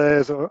middle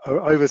layers, are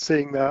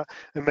overseeing that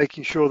and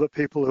making sure that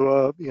people who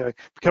are,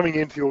 coming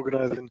into the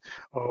organization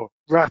are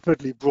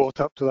rapidly brought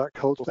up to that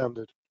cultural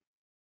standard.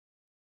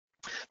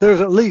 There is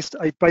at least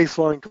a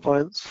baseline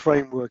compliance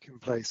framework in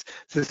place,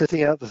 so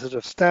setting out the sort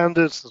of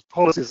standards,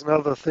 policies and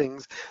other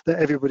things that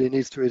everybody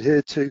needs to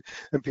adhere to,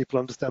 and people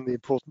understand the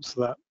importance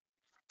of that.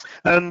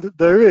 And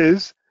there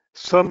is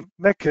some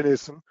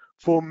mechanism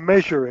for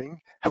measuring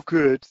how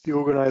good the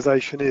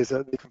organization is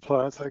at the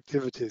compliance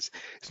activities.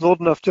 It's not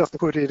enough just to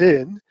put it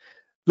in.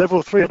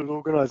 Level 300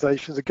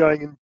 organizations are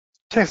going and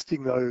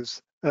testing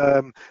those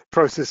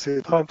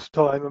processes time to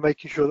time and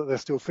making sure that they're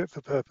still fit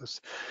for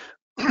purpose.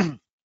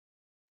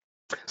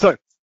 So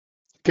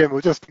again,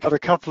 we'll just cut a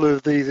couple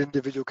of these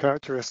individual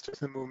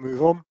characteristics and we'll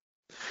move on.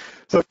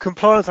 So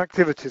compliance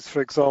activities,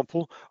 for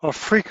example, are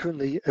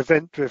frequently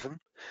event-driven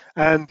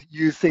and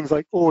use things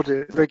like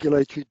audit,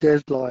 regulatory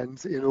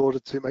deadlines in order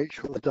to make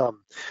sure they're done.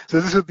 So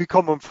this would be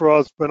common for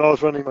us when I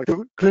was running my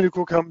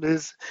clinical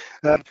companies.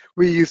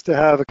 We used to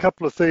have a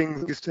couple of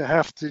things we used to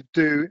have to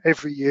do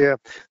every year.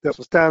 There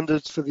were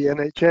standards for the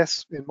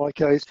NHS, in my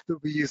case,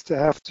 that we used to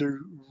have to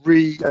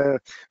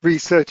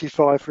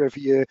recertify for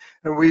every year.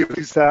 And we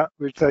use that,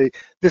 we'd say,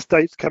 this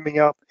date's coming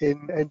up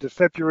in end of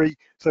February,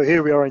 so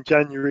here we are in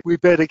January. We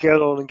better get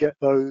on and get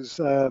those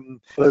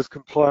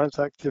compliance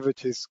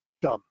activities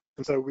done.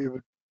 And so we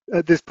would,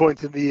 at this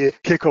point in the year,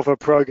 kick off a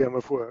program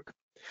of work.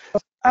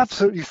 That's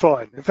absolutely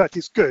fine. In fact,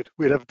 it's good.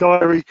 We'd have a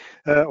diary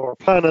or a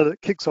planner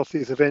that kicks off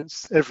these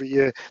events every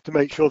year to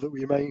make sure that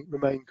we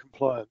remain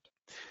compliant.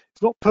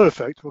 It's not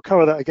perfect. We'll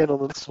cover that again on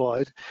the next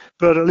slide,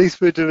 but at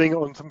least we're doing it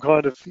on some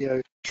kind of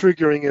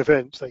triggering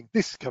event, saying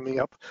this is coming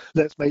up.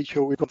 Let's make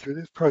sure we've gone through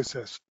this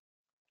process.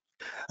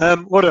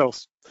 What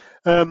else?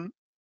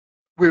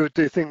 We would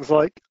do things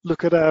like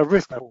look at our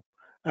risk level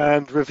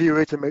and review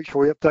it and make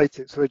sure we update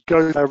it. So we'd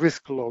go to our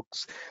risk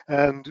logs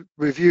and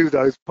review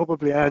those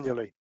probably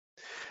annually.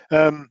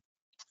 There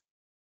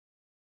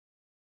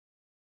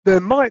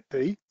might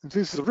be, and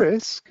this is a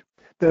risk,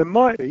 there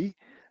might be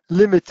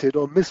limited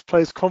or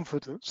misplaced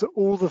confidence that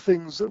all the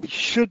things that we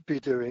should be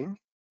doing,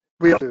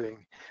 we are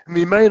doing. And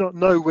we may not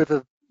know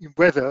whether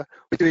we're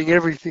doing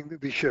everything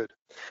that we should.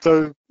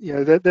 So,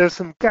 there's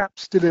some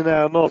gaps still in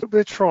our knowledge, but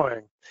we're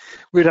trying.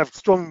 We'd have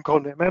strong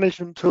content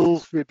management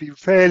tools. We'd be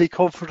fairly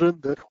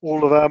confident that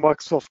all of our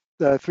Microsoft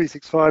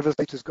 365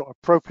 estate has got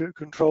appropriate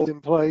controls in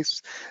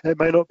place. It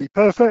may not be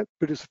perfect,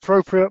 but it's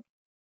appropriate.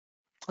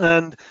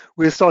 And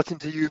we're starting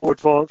to use more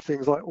advanced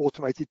things like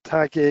automated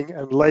tagging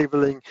and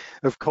labeling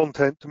of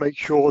content to make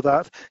sure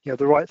that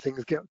the right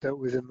things get dealt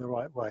with in the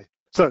right way.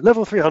 So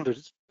level 300,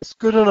 it's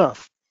good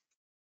enough.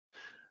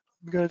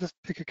 I'm going to just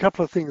pick a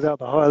couple of things out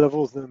the higher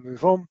levels and then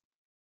move on.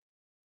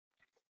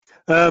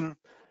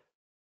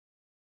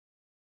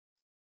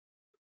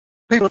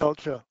 People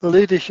culture. The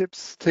leadership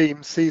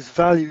team sees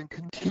value in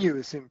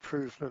continuous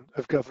improvement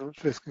of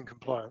governance, risk and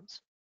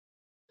compliance.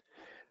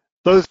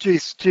 Those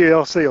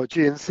GRC or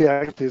GNC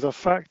activities are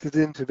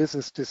factored into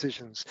business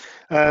decisions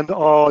and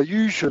are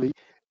usually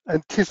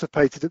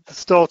anticipated at the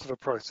start of a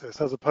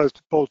process as opposed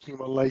to bolting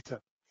them on later.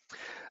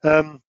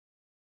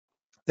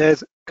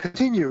 There's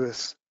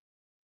continuous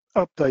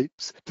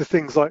updates to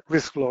things like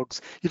risk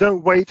logs. You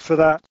don't wait for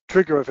that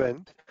trigger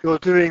event. You're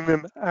doing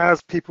them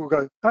as people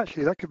go,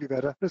 actually, that could be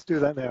better. Let's do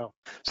that now.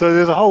 So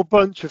there's a whole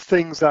bunch of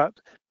things that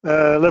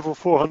level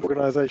 400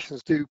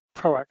 organizations do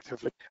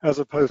proactively, as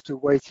opposed to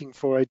waiting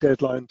for a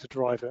deadline to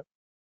drive it.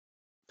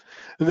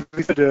 And as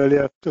we said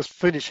earlier, just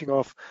finishing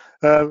off,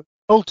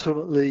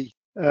 ultimately,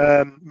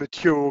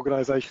 mature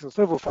organizations,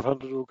 level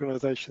 500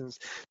 organizations,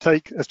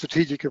 take a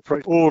strategic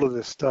approach to all of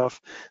this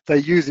stuff. They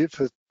use it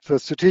for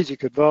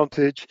strategic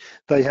advantage.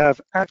 They have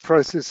act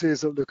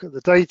processes that look at the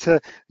data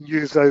and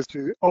use those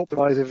to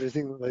optimize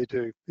everything that they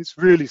do. It's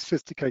really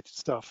sophisticated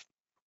stuff.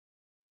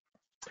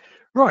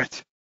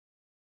 Right.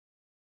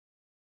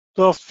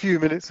 Last few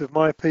minutes of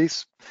my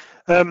piece.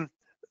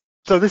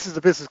 So this is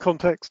the business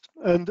context,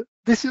 and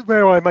this is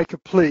where I make a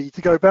plea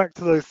to go back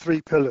to those 3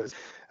 pillars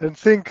and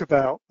think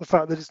about the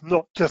fact that it's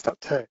not just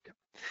that tech.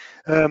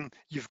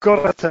 You've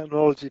got a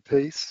technology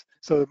piece,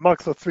 so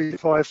Microsoft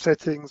 365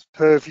 settings,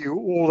 purview,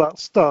 all that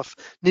stuff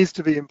needs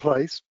to be in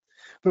place,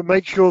 but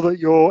make sure that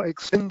you're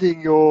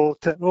extending your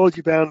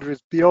technology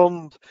boundaries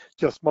beyond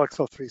just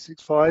Microsoft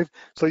 365.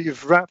 So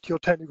you've wrapped your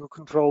technical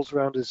controls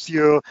around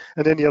Azure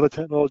and any other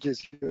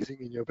technologies you're using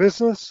in your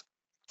business.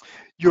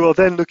 You are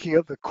then looking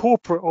at the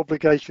corporate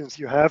obligations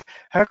you have.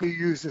 How can you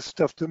use this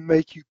stuff to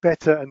make you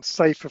better and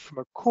safer from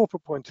a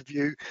corporate point of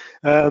view,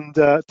 and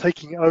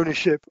taking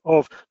ownership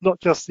of not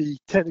just the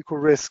technical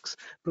risks,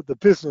 but the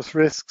business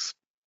risks,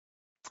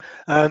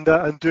 and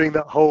doing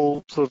that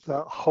whole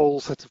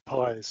set of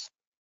pies.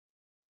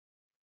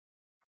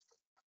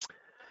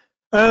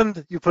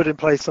 And you put in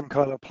place some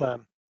kind of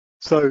plan.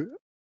 So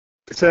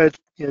said,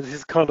 this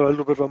is kind of a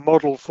little bit of a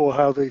model for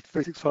how the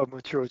 365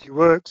 maturity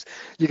works.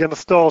 You're going to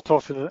start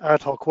off in an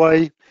ad hoc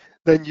way,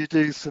 then you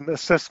do some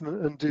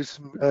assessment and do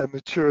some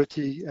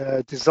maturity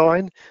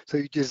design. So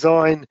you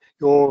design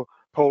your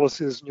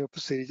policies and your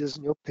procedures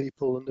and your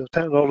people and your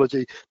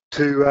technology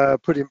to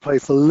put in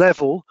place a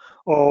level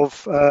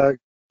of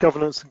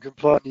governance and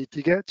compliance you need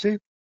to get to.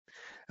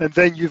 And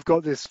then you've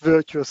got this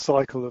virtuous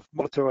cycle of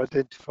monitor,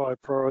 identify,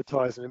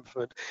 prioritize, and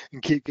implement,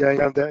 and keep going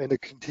around that in a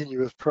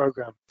continuous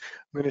program.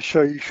 I'm going to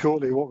show you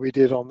shortly what we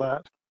did on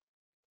that.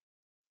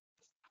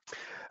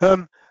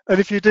 And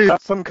if you do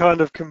some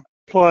kind of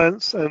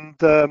compliance and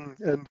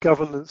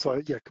governance,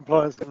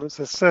 compliance governance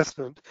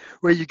assessment,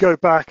 where you go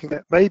back and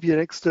get maybe an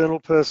external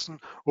person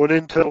or an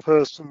internal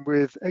person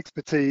with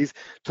expertise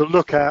to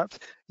look at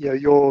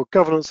your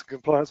governance and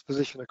compliance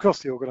position across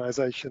the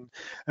organization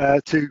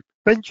to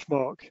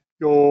benchmark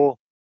your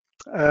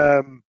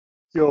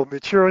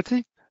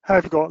maturity.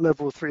 Have you got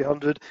level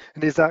 300,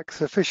 and is that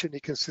sufficiently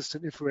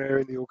consistent if we're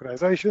in the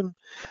organization?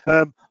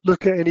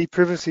 Look at any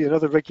privacy and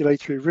other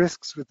regulatory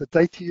risks with the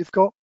data you've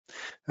got.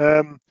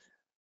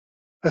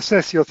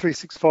 Assess your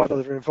 365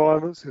 other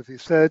environments, as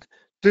we've said.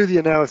 Do the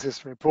analysis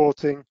and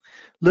reporting.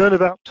 Learn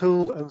about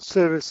tools and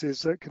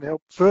services that can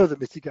help further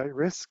mitigate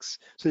risks.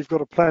 So you've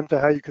got a plan for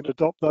how you can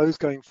adopt those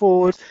going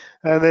forward,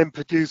 and then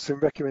produce some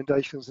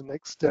recommendations and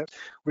next steps,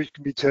 which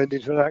can be turned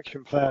into an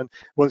action plan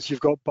once you've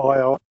got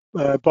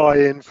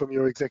buy-in from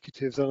your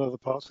executives and other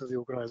parts of the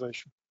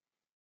organization.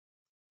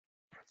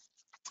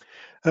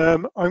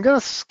 I'm going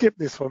to skip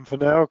this one for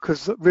now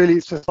because really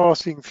it's just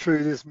passing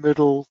through this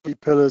middle 3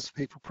 pillars,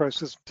 people,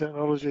 process, and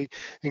technology,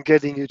 and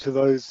getting you to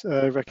those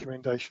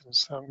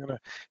recommendations. So I'm going to,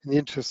 in the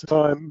interest of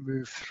time,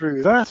 move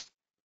through that.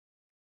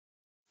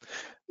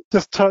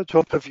 Just touch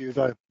on Purview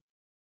though.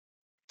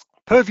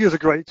 Purview is a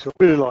great tool,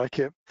 really like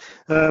it.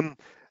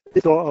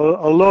 It's got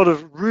a lot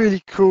of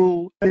really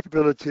cool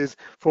capabilities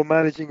for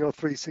managing your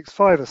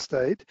 365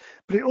 estate,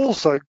 but it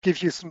also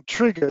gives you some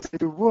triggers.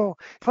 Well,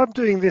 if I'm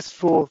doing this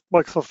for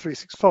Microsoft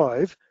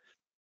 365,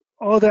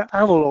 are there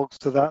analogs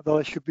to that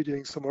I should be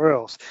doing somewhere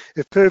else?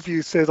 If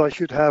Purview says I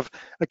should have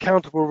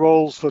accountable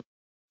roles for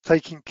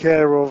taking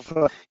care of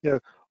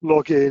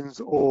logins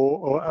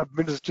or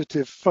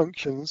administrative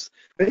functions,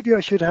 maybe I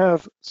should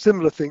have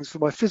similar things for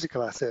my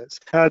physical assets.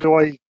 How do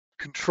I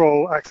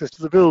control access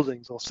to the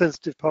buildings or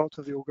sensitive parts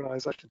of the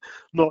organization,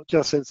 not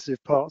just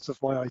sensitive parts of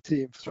my IT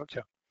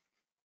infrastructure?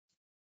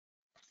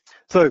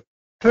 So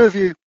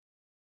Purview,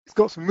 it's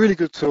got some really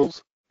good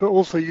tools, but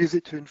also use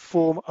it to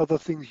inform other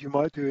things you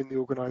might do in the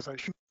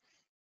organization.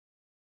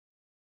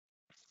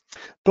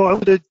 But I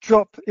want to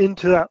drop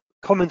into that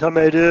comment I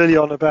made early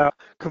on about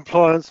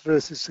compliance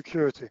versus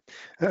security.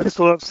 This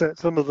will upset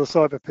some of the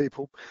cyber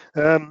people,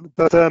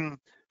 but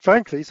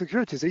frankly,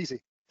 security is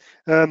easy.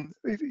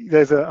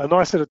 There's a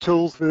nice set of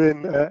tools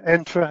within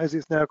Entra, as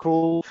it's now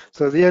called.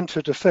 So the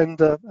Entra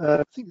Defender,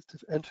 I think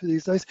it's Entra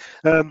these days,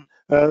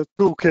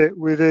 toolkit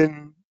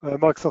within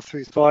Microsoft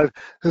 365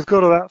 has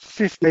got about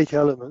 58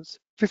 elements,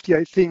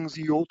 58 things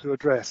you ought to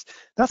address.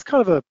 That's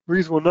kind of a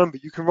reasonable number.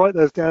 You can write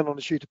those down on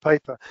a sheet of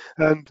paper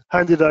and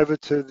hand it over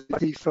to the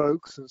IT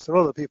folks, and some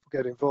other people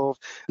get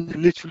involved, and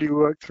you literally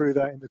work through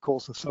that in the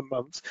course of some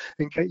months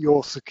and get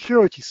your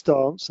security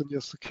stance and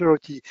your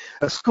security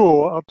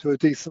score up to a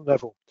decent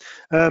level.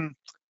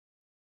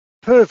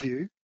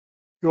 Purview,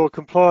 your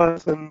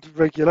compliance and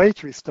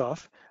regulatory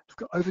stuff, it's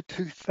got over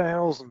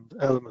 2,000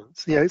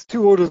 elements. It's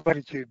 2 orders of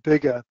magnitude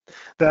bigger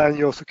than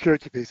your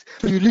security piece.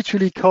 So you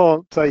literally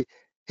can't say,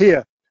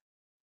 here,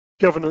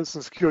 governance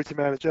and security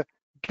manager,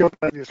 go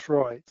make this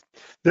right.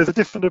 There's a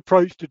different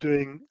approach to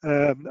doing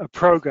a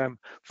program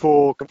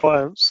for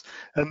compliance,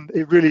 and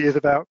it really is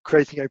about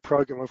creating a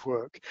program of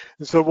work.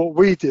 And so what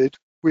we did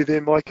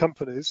within my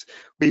companies,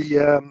 we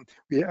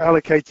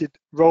allocated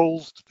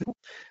roles to people,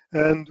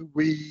 and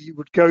we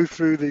would go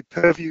through the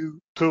Purview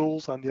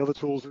tools and the other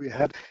tools that we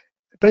had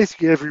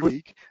basically every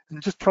week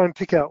and just try and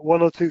pick out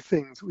 1 or 2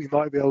 things we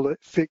might be able to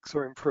fix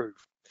or improve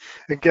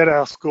and get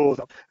our scores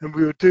up. And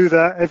we would do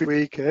that every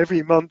week.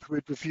 Every month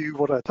we'd review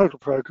what our total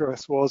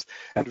progress was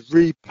and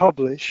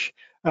republish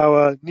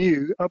our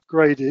new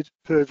upgraded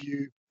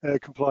Purview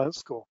compliance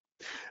score.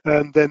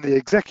 And then the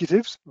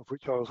executives, of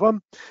which I was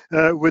one,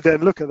 would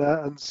then look at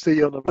that and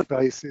see on a monthly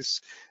basis,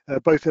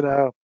 both in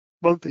our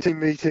monthly team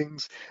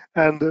meetings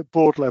and at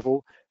board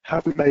level,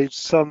 have we made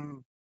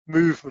some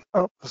movement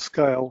up the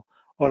scale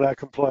on our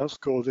compliance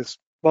score this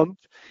month?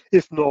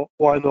 If not,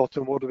 why not,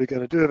 and what are we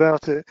going to do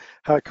about it?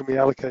 How can we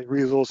allocate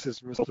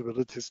resources and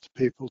responsibilities to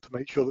people to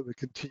make sure that we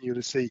continue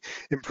to see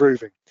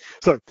improving?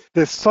 So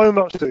there's so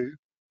much to do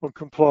on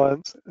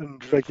compliance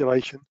and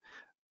regulation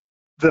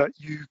that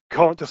you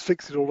can't just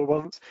fix it all at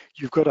once.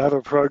 You've got to have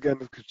a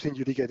program of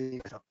continually getting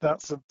it up.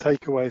 That's a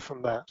takeaway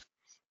from that.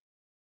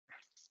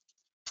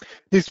 It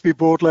needs to be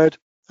board led.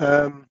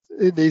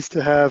 It needs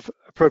to have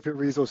appropriate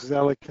resources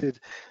allocated,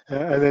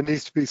 and there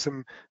needs to be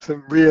some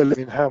real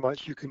in how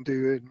much you can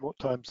do in what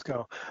time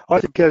scale. I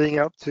think getting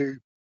up to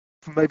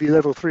from maybe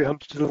level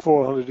 300 to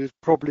 400 is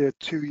probably a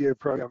 2-year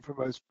program for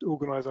most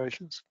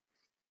organizations.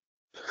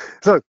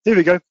 So here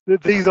we go.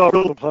 These are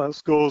real compliance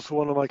scores for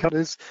one of my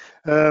companies.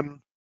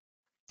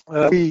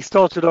 We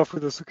started off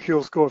with a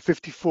secure score of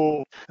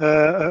 54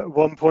 at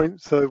one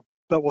point, so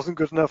that wasn't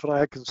good enough, and I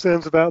had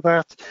concerns about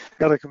that.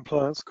 We had a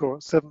compliance score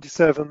at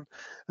 77,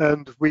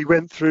 and we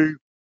went through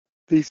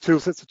these two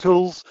sets of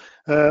tools,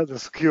 the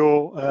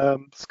secure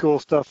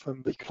score stuff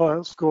and the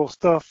client score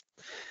stuff,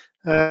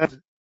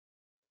 and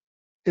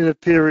in a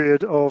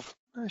period of,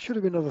 there should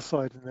have been another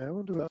slide in there, I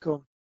wonder where that's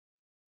gone.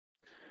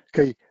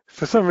 Okay,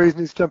 for some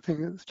reason it's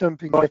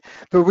jumping by,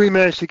 but we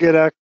managed to get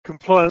our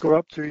compliance score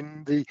up to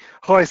in the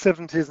high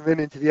 70s and then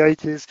into the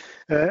 80s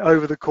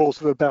over the course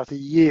of about a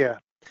year,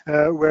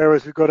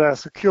 whereas we've got our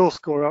secure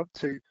score up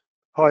to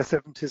high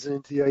 70s and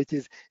into the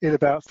 80s in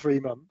about 3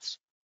 months.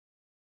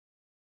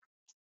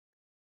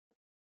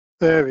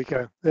 There we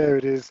go, there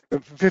it is,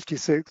 from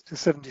 56 to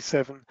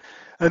 77.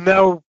 And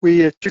now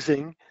we are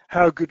choosing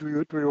how good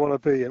do we want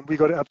to be, and we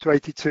got it up to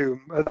 82.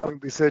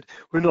 And we said,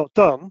 we're not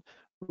done,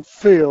 we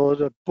feel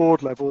at a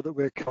board level that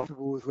we're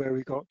comfortable with where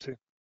we got to.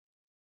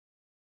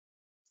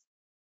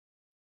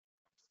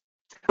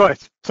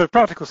 Right, so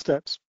practical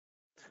steps,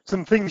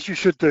 some things you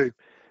should do.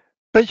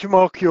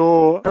 Benchmark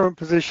your current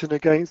position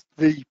against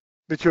the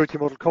maturity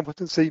model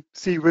competency,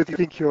 see whether you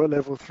think you're at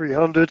level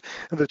 300,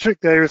 and the trick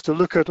there is to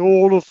look at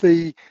all of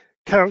the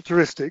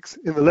characteristics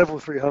in the level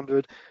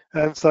 300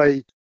 and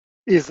say,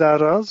 is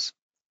that us?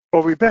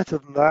 Are we better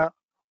than that?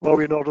 Or are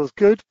we not as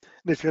good?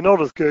 And if you're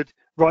not as good,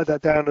 write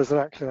that down as an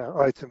action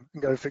item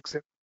and go fix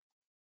it.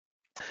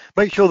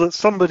 Make sure that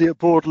somebody at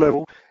board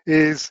level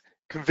is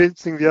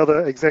convincing the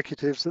other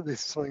executives that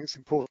this is something that's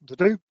important to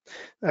do,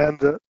 and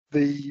that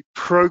the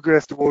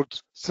progress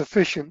towards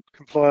sufficient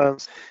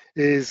compliance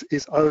is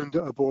owned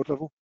at a board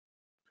level.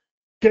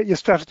 Get your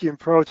strategy and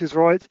priorities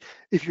right.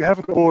 If you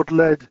haven't got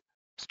board-led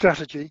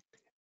strategy,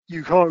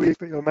 you can't really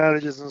expect your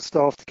managers and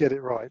staff to get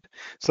it right.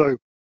 So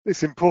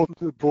it's important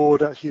that the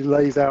board actually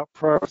lays out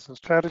priorities and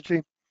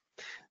strategy.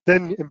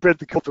 Then embed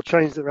the cultural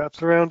change that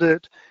wraps around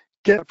it.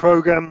 Get a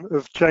program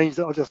of change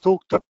that I just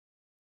talked about.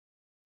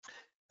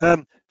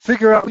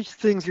 Figure out which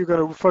things you're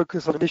going to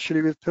focus on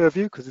initially with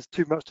Purview, because it's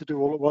too much to do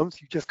all at once.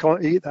 You just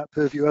can't eat that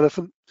Purview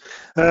elephant.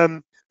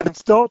 And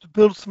start to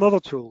build some other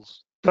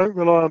tools. Don't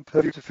rely on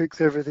Purview to fix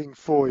everything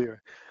for you. And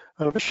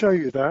I'm going to show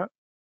you that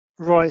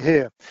right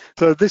here.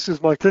 So this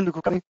is my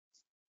clinical company.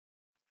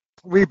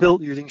 We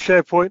built using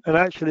SharePoint, and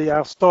actually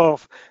our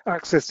staff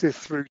access this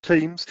through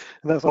Teams,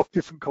 and that's a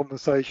different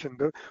conversation.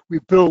 But we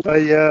built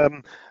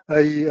a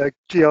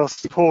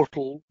GRC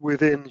portal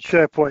within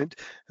SharePoint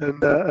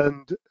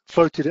and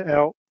floated it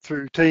out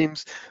through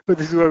Teams. But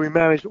this is where we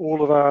managed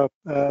all of our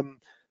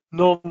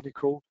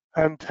non-technical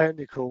and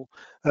technical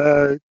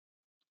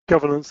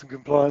governance and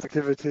compliance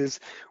activities.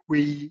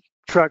 We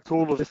tracked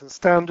all of the different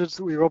standards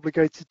that we were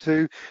obligated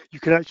to. You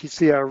can actually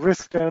see our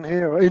risk down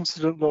here, our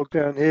incident log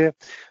down here.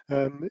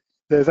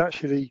 There's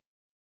actually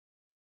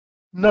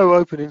no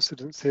open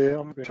incidents here.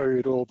 I'm not going to show you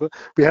it all, but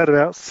we had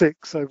about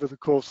 6 over the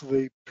course of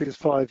the previous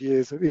 5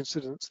 years of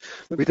incidents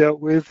that we dealt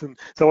with, and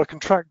so I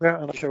can track that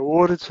and I show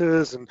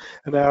auditors and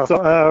our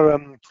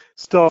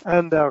staff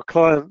and our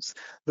clients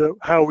that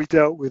how we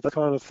dealt with that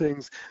kind of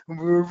things. And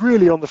we were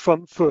really on the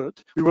front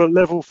foot. We were at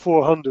level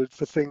 400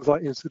 for things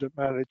like incident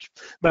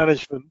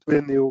management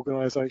within the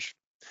organisation.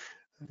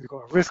 We've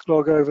got a risk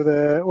log over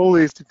there, all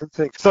these different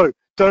things. So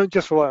don't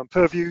just rely on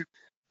Purview.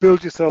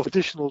 Build yourself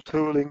additional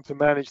tooling to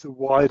manage the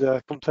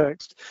wider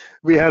context.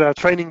 We had our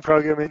training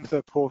program in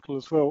the portal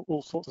as well,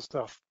 all sorts of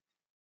stuff.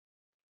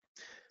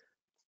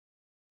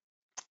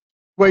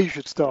 Where you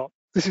should start.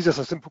 This is just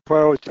a simple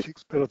priority,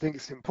 but I think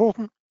it's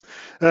important.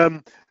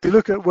 You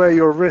look at where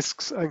your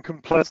risks and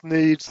compliance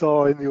needs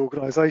are in the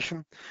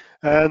organisation,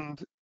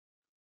 and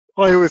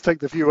I always take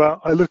the view out.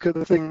 I look at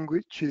the thing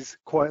which is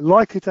quite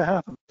likely to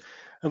happen,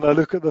 and I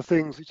look at the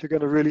things which are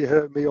going to really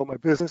hurt me or my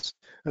business,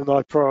 and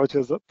I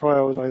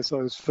prioritize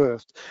those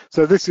first.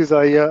 So this is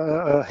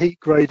a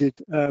heat-graded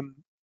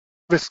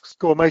risk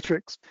score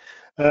matrix.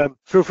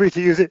 Feel free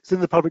to use it. It's in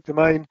the public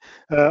domain.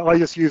 I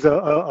just use a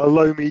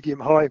low, medium,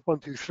 high, 1,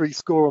 2, 3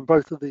 score on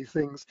both of these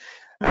things.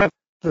 And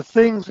the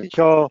things which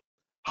are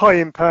high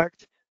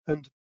impact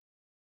and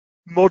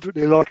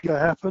moderately likely to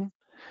happen,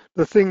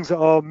 the things that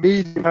are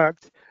medium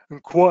impact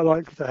and quite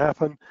likely to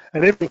happen,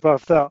 and everything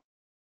above that,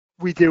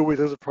 we deal with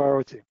as a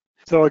priority.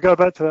 So I go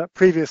back to that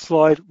previous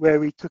slide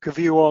where we took a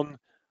view on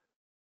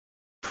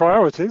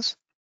priorities,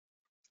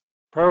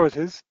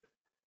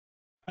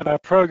 and our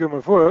program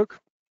of work.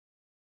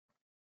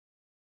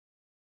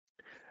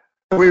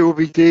 We will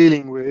be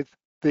dealing with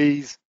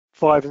these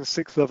 5 and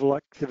 6 level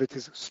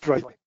activities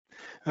straight away.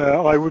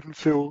 I wouldn't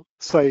feel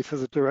safe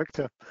as a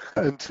director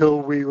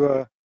until we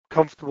were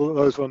comfortable that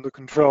those were under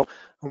control.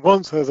 And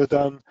once those are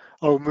done,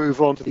 I'll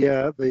move on to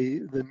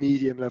the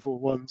medium level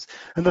ones.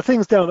 And the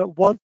things down at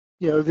 1,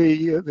 you know,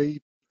 the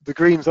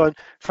green zone,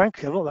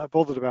 frankly, I'm not that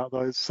bothered about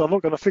those, so I'm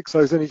not going to fix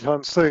those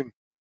anytime soon.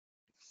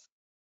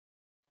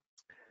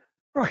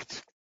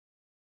 Right.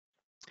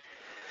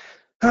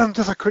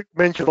 Just a quick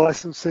mention of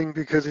licensing,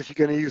 because if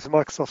you're going to use the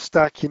Microsoft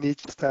stack, you need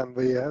to understand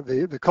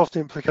the cost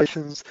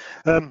implications.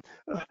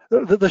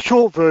 The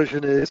short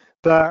version is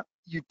that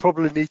you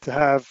probably need to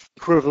have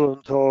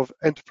equivalent of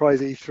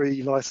Enterprise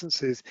E3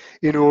 licenses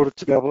in order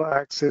to be able to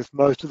access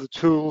most of the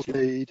tools you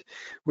need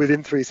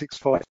within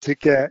 365 to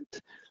get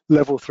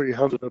level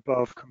 300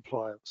 above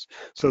compliance.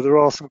 So there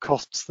are some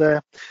costs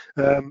there.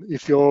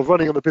 If you're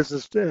running on the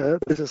business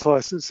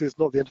licenses,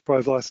 not the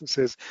enterprise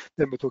licenses,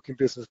 then we're talking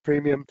business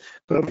premium.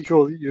 But make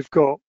sure that you've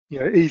got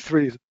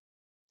E3s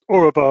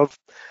or above,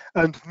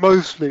 and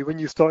mostly when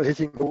you start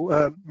hitting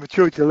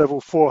maturity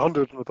level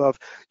 400 and above,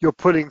 you're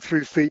putting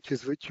through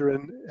features which are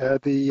in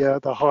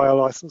the higher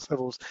license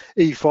levels,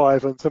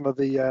 E5 and some of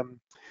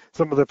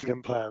the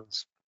premium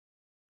plans.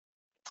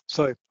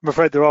 So I'm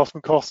afraid there are some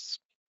costs.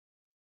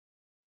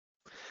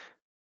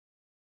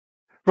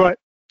 Right,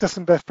 just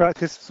some best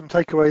practice, some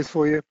takeaways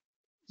for you.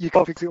 You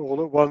can't fix it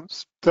all at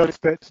once. Don't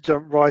expect to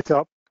jump right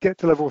up, get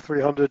to level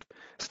 300,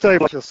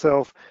 stabilize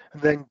yourself,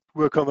 and then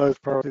work on those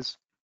priorities.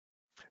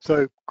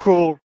 So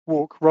crawl,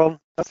 walk, run,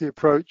 that's the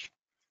approach.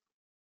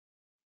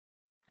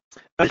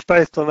 And it's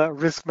based on that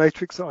risk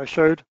matrix that I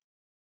showed.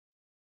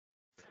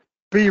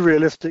 Be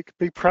realistic,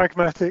 be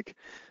pragmatic,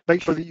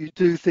 make sure that you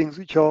do things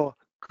which are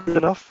good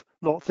enough,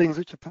 not things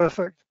which are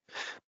perfect.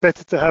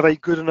 Better to have a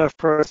good enough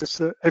process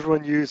that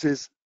everyone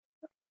uses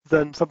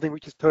than something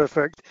which is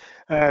perfect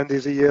and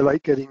is a year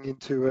late getting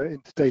into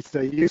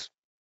day-to-day use.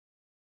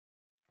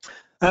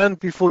 And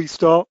before you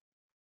start,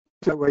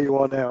 look at where you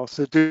are now.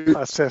 So do an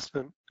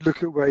assessment,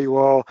 look at where you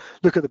are,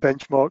 look at the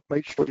benchmark,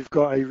 make sure you've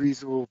got a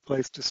reasonable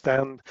place to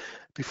stand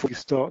before you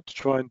start to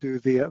try and do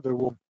the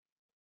one.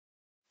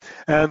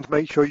 And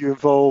make sure you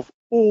involve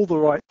all the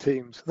right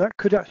teams. That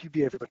could actually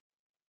be everybody.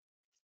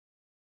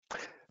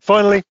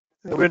 Finally,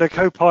 we're in a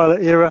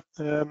Copilot era.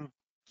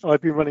 I've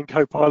been running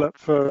Copilot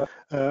for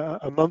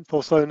a month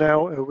or so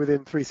now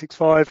within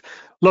 365.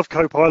 Love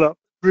Copilot,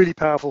 really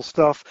powerful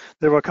stuff.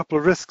 There are a couple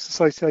of risks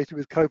associated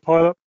with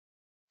Copilot.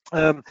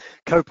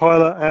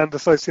 Copilot and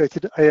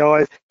associated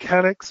AI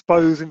can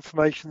expose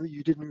information that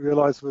you didn't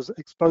realize was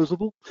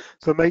exposable.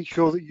 So make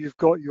sure that you've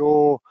got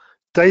your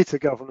data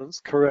governance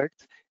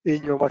correct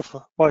in your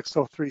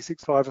Microsoft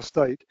 365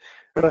 estate.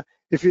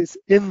 If it's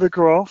in the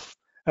graph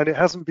and it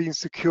hasn't been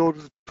secured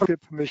with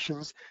appropriate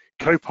permissions,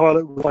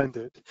 Copilot will find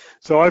it.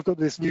 So I've got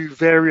this new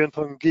variant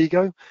on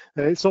Gigo.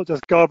 It's not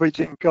just garbage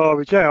in,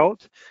 garbage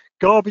out.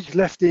 Garbage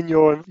left in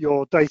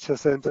your data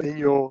center, in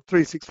your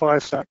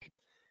 365 stack,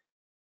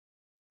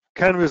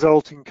 can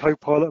result in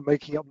Copilot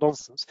making up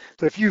nonsense.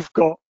 So if you've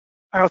got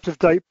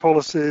out-of-date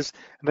policies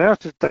and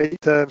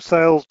out-of-date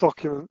sales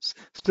documents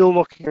still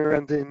looking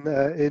around in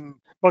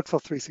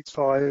Microsoft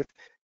 365,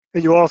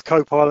 and you ask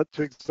Copilot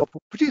to, example,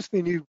 produce me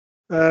a new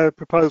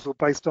proposal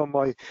based on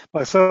my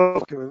sales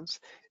documents,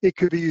 it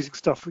could be using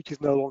stuff which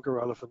is no longer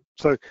relevant.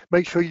 So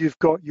make sure you've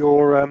got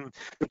your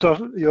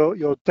data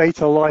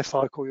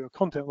lifecycle, your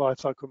content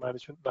lifecycle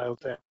management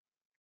nailed down.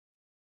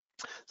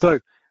 So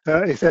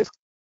if that's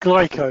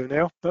GLICO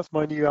now, that's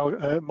my new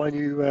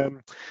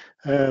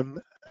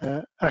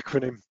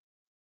acronym.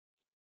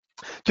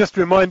 Just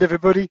to remind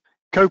everybody,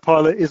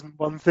 Copilot isn't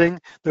one thing.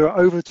 There are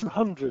over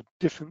 200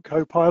 different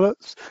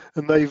Copilots,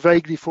 and they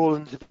vaguely fall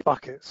into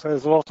buckets. So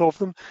there's a lot of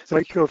them. So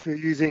make sure if you're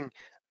using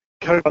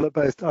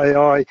Copilot-based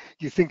AI,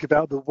 you think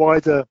about the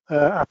wider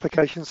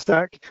application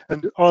stack,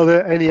 and are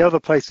there any other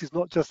places,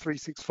 not just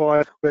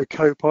 365, where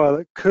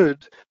Copilot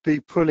could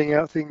be pulling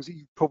out things that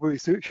you probably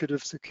should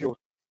have secured.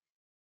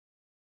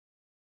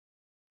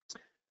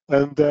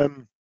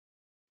 And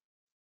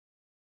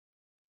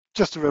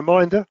just a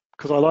reminder,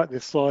 because I like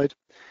this slide,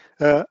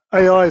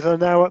 AIs are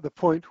now at the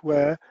point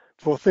where,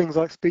 for things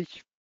like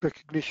speech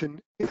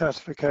recognition,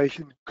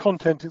 classification,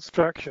 content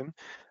extraction,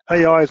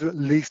 AIs are at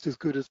least as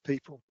good as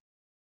people.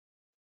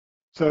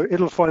 So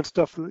it'll find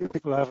stuff that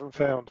people haven't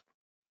found,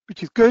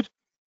 which is good,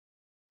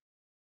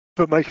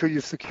 but make sure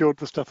you've secured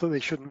the stuff that they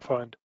shouldn't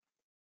find.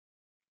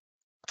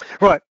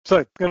 Right, so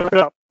I'm going to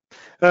wrap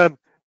it up.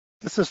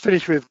 Let's just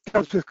finish with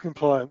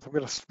compliance. I'm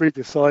going to read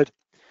this slide.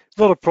 It's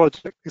not a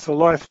project, it's a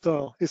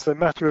lifestyle. It's a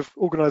matter of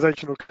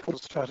organizational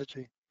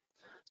strategy.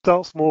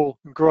 Start small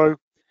and grow.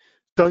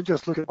 Don't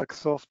just look at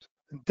Microsoft,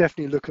 and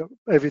definitely look at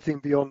everything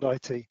beyond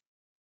IT.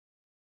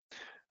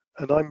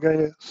 And I'm going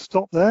to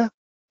stop there.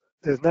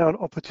 There's now an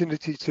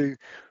opportunity to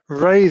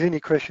raise any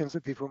questions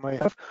that people may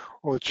have,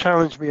 or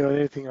challenge me on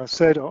anything I've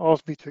said, or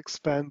ask me to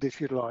expand if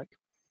you'd like.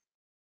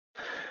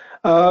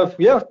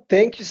 Yeah,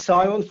 thank you,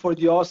 Simon, for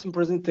the awesome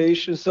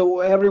presentation. So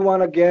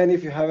everyone, again,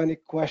 if you have any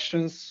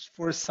questions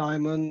for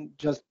Simon,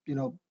 just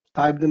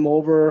type them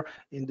over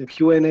in the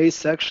Q&A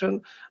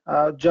section.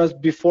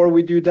 Just before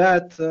we do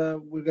that,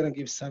 we're gonna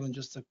give Simon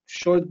just a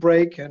short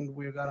break, and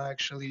we're gonna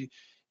actually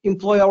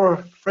employ our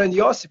friend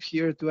Josip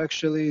here to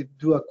actually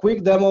do a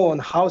quick demo on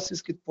how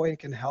SysKit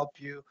can help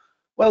you,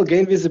 well,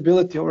 gain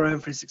visibility over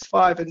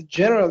M365, and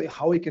generally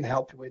how it can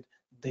help you with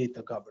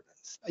data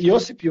governance.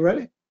 Josip, you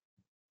ready?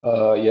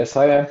 Yes,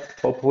 I am.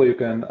 Hopefully you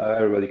can,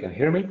 everybody can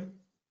hear me.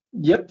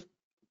 Yep.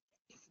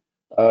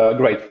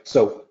 Great.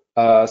 So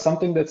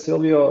Something that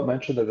Silvio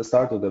mentioned at the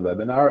start of the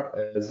webinar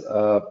is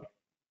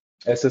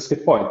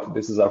SSK Point.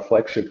 This is our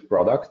flagship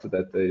product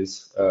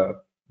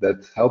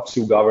that helps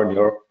you govern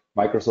your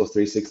Microsoft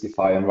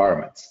 365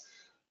 environments.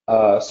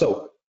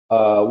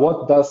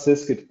 What does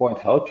Syskit Point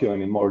help you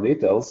in more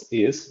details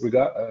is,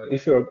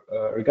 if you're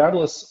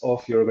regardless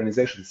of your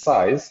organization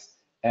size,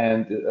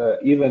 and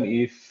even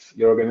if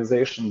your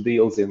organization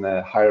deals in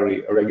a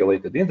highly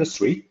regulated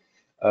industry,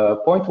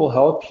 Point will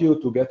help you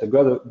to get a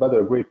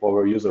better grip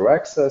over user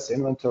access,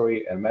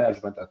 inventory, and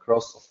management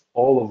across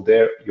all of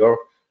your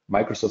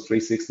Microsoft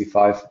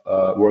 365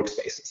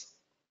 workspaces.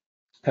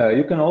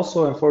 You can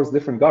also enforce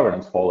different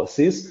governance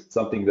policies,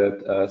 something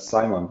that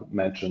Simon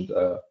mentioned,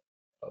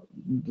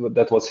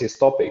 that was his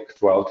topic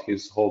throughout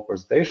his whole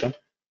presentation.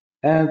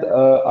 And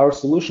our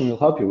solution will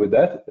help you with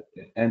that,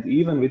 and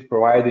even with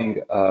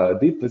providing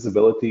deep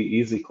visibility,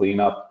 easy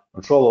cleanup,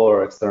 control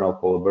over external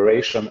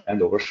collaboration,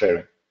 and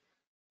oversharing.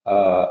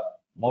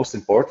 Most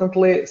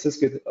importantly,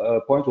 Syskit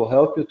Point will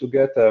help you to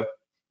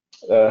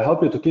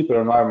keep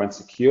your environment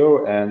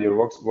secure and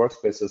your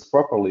workspaces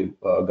properly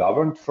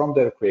governed from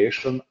their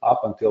creation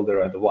up until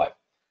their end of life.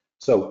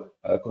 So,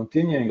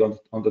 continuing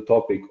on the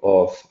topic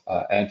of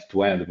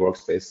end-to-end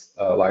workspace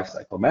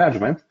lifecycle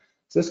management,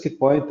 Syskit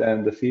Point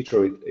and the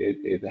feature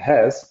it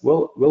has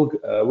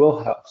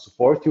will help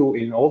support you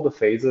in all the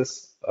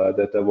phases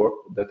that a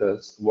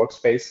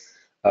workspace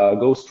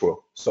goes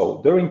through.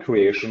 So during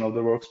creation of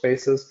the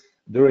workspaces,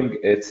 during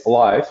its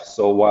life,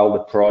 so while the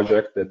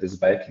project that is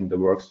backing the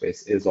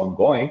workspace is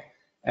ongoing,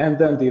 and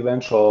then the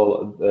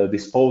eventual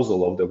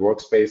disposal of the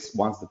workspace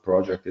once the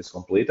project is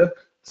completed,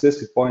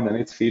 Syskit Point and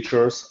its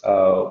features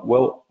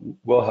will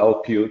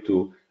help you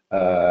to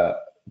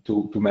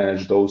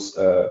manage those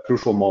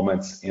crucial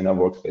moments in a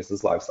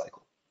workspace's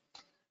lifecycle.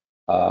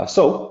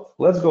 So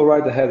let's go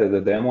right ahead at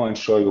the demo and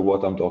show you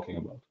what I'm talking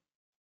about.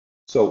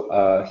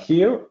 So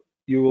here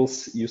you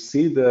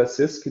see the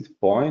Syskit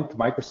Point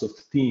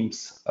Microsoft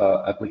Teams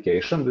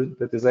application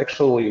that is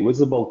actually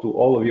visible to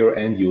all of your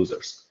end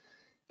users.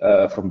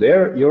 From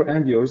there, your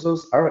end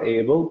users are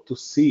able to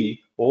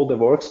see all the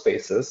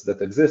workspaces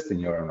that exist in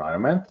your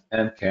environment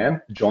and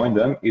can join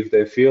them if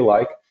they feel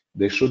like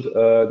they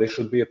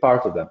should be a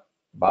part of them.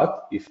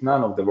 But if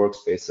none of the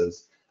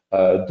workspaces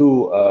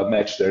do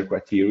match their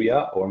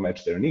criteria or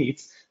match their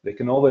needs, they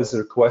can always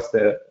request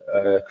the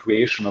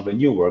creation of a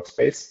new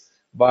workspace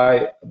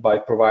by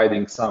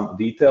providing some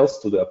details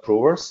to the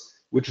approvers,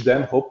 which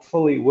then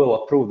hopefully will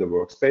approve the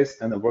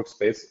workspace, and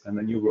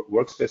the new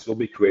workspace will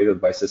be created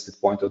by Syskit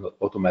Point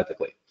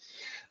automatically.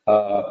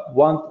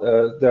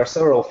 There are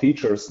several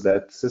features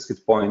that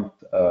Syskit Point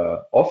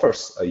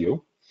offers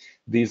you.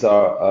 These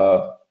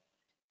are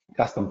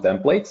custom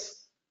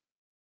templates,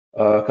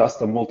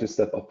 custom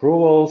multi-step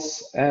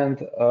approvals, and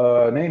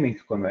naming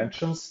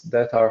conventions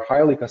that are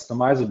highly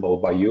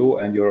customizable by you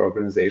and your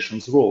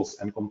organization's rules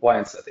and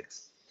compliance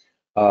settings.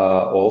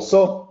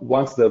 Also,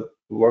 once the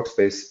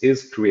workspace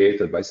is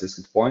created by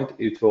Syskit Point,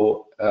 it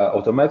will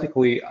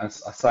automatically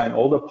assign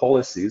all the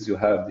policies you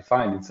have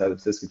defined inside of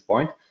Syskit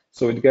Point,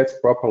 so it gets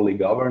properly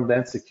governed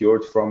and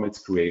secured from its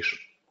creation.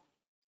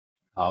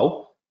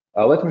 Now,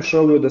 let me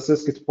show you the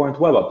Syskit Point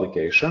web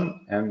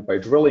application, and by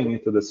drilling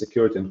into the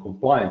security and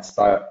compliance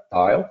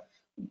tile,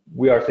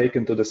 we are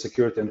taken to the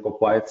security and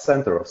compliance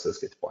center of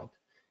Syskit Point.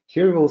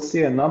 Here you will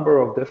see a number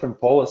of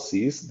different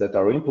policies that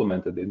are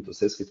implemented into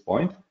Syskit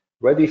Point,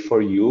 ready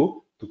for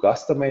you to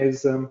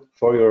customize them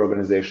for your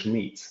organization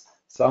needs.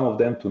 Some of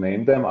them, to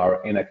name them,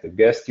 are inactive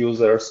guest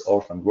users,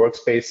 orphaned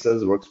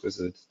workspaces,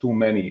 workspaces with too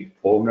many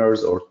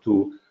owners or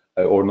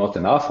not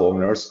enough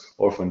owners,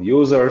 orphaned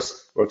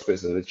users,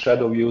 workspaces with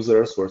shadow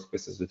users,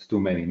 workspaces with too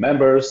many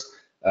members,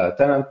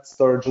 tenant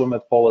storage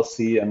limit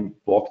policy, and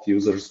blocked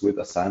users with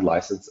assigned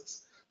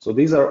licenses. So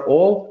these are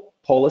all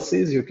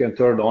policies you can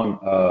turn on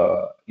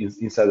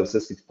inside of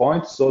Syskit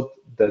Point, so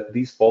that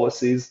these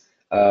policies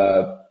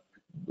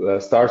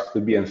start to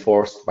be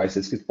enforced by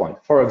Syskit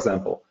Point. For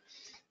example,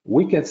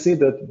 we can see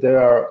that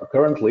there are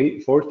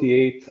currently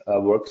 48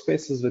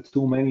 workspaces with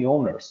too many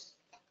owners.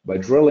 By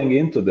drilling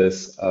into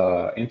this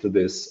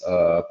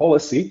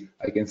policy,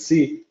 I can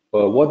see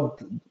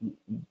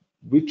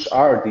which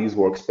are these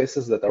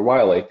workspaces that are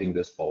violating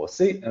this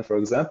policy. And for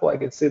example, I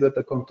can see that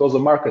the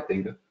Contoso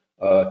marketing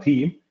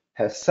team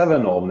has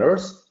 7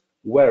 owners,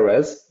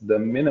 whereas the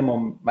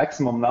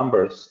maximum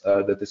numbers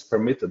that is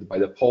permitted by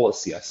the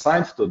policy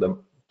assigned to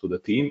the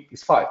team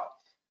is 5.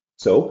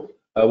 So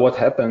what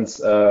happens,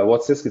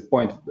 what Syskit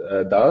Point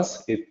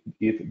does, it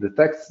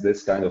detects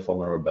this kind of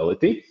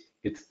vulnerability.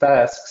 It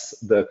tasks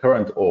the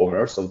current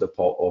owners of the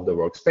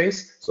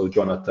workspace, so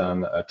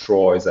Jonathan,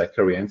 Troy,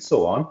 Zachary, and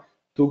so on,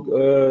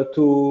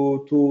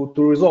 to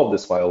resolve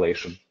this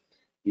violation,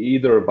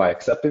 either by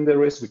accepting the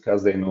risk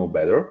because they know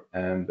better,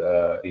 and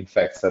in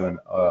fact 7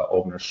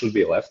 owners should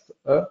be left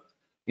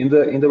in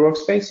the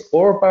workspace,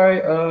 or by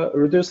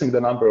reducing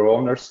the number of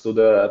owners to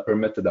the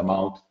permitted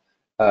amount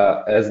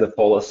as the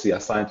policy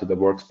assigned to the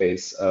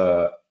workspace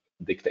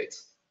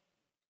dictates.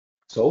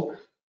 So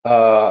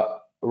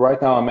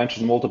right now I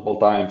mentioned multiple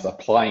times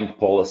applying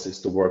policies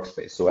to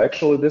workspace. So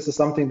actually this is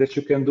something that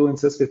you can do in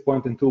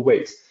SysGitPoint in two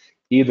ways,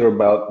 either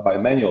by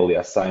manually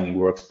assigning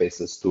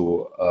workspaces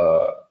to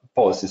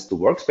policies to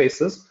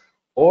workspaces,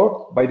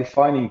 or by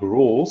defining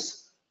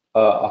rules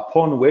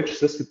upon which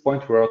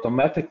SysGitPoint will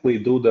automatically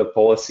do the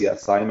policy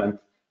assignment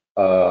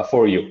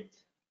for you.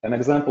 An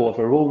example of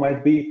a rule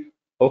might be,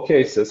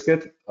 okay,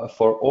 Sysgit,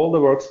 for all the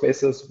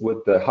workspaces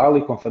with the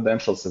highly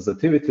confidential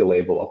sensitivity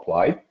label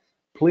applied,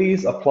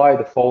 please apply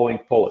the following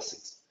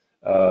policies.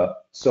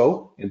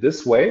 So in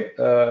this way,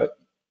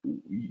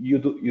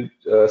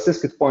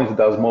 SysGitPoint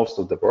does most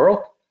of the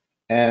work,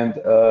 and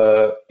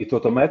it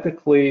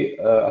automatically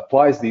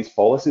applies these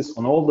policies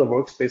on all the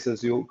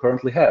workspaces you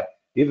currently have,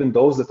 even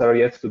those that are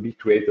yet to be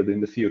created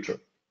in the future.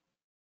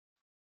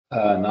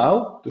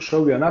 Now, to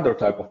show you another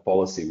type of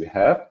policy we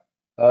have,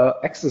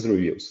 access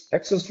reviews.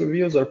 Access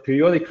reviews are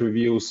periodic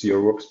reviews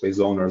your workspace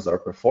owners are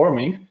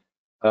performing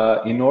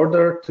in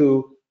order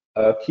to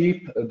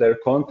keep their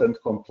content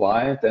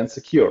compliant and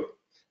secure.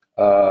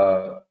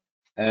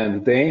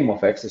 And the aim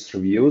of access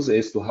reviews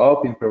is to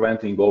help in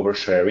preventing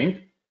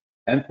oversharing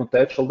and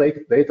potential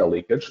data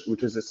leakage,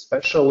 which is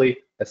especially,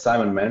 as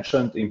Simon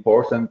mentioned,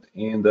 important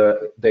in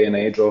the day and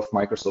age of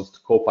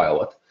Microsoft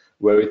Copilot,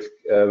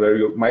 where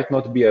you might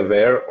not be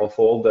aware of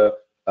all the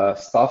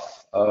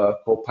stuff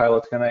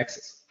Copilot can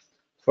access.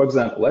 For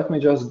example, let me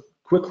just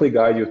quickly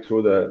guide you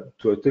through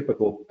to a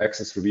typical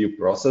access review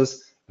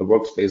process a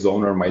workspace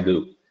owner might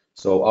do.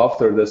 So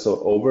after this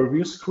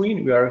overview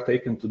screen, we are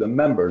taken to the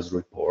members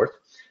report,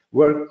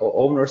 where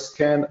owners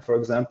can, for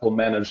example,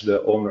 manage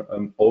the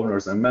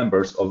owners and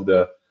members of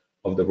the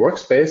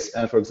workspace,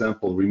 and, for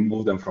example,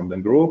 remove them from the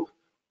group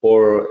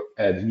or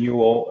add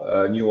new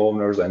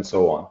owners and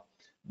so on.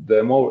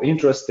 The more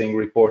interesting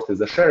report is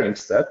the sharing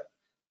step,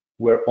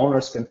 where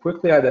owners can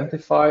quickly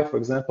identify, for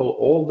example,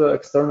 all the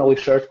externally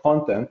shared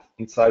content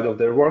inside of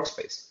their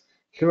workspace.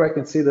 Here I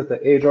can see that the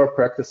HR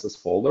practices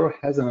folder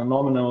has an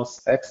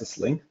anonymous access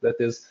link that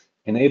is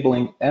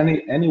enabling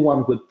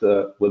anyone with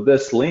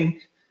this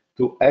link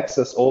to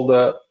access all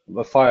the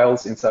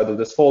files inside of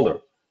this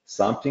folder.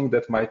 Something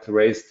that might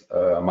raise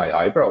my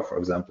eyebrow, for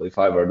example, if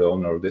I were the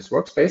owner of this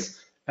workspace,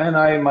 and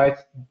I might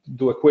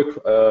do a quick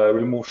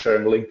remove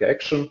sharing link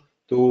action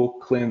to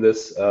clean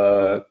this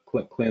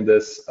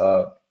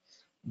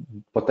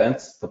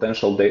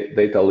potential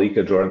data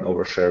leakage or an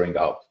oversharing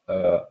out,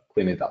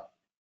 clean it up.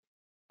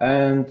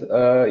 And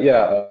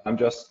yeah, I'm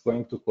just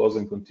going to close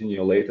and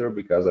continue later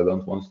because I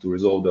don't want to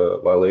resolve the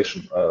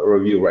violation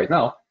review right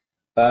now.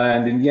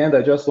 And in the end,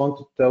 I just want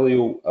to tell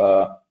you,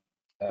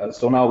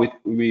 so now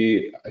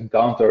we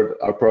encountered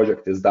our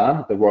project is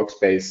done. The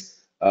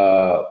workspace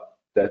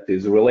that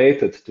is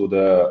related to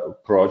the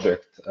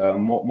project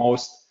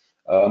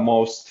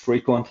most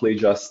frequently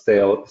just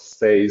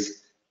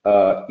stays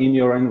in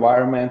your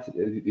environment.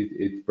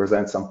 It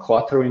presents some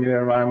clutter in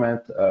your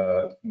environment.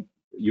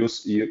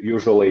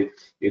 Usually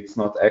it's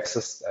not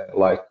accessed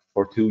like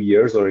for 2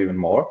 years or even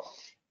more.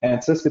 And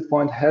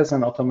SysGitPoint has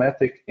an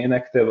automatic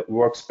inactive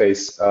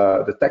workspace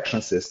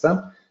detection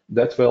system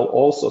that will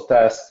also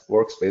task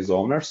workspace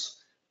owners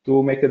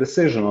to make a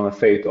decision on the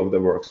fate of the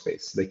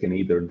workspace. They can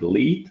either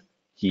delete,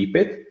 keep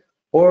it,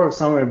 or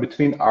somewhere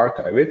between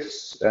archive it,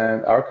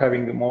 and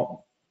archiving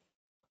more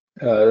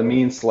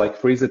means like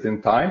freeze it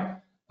in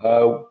time,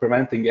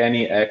 preventing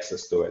any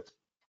access to it.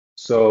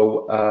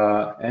 So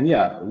and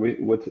yeah,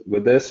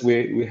 with this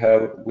we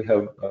have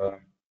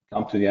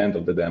come to the end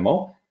of the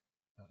demo.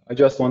 I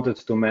just wanted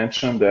to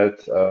mention that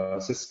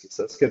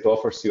Sysgit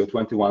offers you a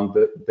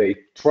 21-day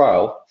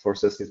trial for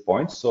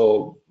SysGitPoint,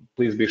 so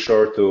please be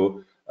sure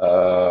to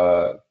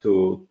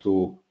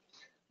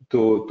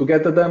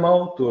get the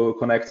demo, to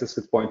connect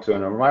SysGitPoint to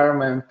an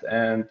environment,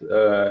 and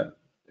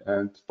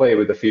play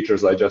with the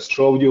features I just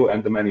showed you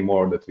and the many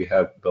more that we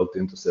have built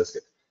into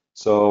Sysgit.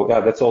 So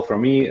yeah, that's all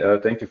from me.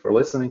 Thank you for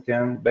listening,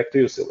 and back to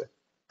you, Silvia.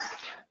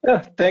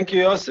 Yeah, thank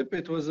you, Josip.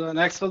 It was an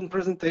excellent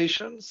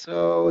presentation.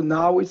 So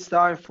now it's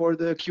time for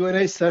the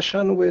Q&A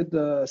session with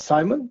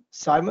Simon.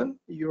 Simon,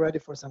 you ready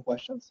for some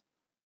questions?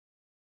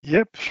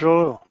 Yep,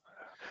 sure.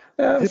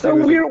 So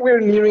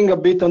we're nearing a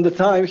bit on the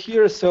time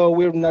here, so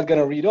we're not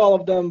going to read all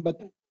of them, but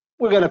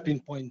we're going to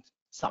pinpoint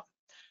some.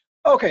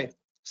 Okay,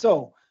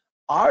 so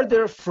are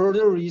there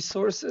further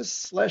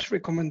resources /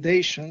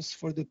 recommendations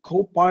for the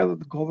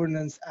Copilot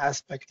governance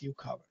aspect you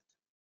covered?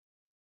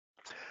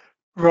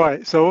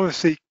 Right, so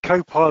obviously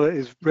Copilot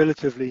is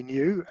relatively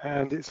new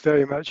and it's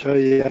very much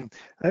an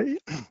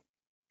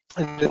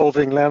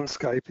evolving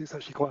landscape. It's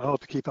actually quite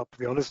hard to keep up, to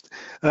be honest.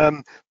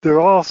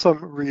 There are some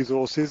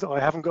resources.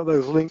 I haven't got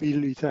those linked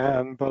easily to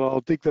hand, but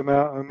I'll dig them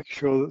out and make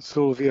sure that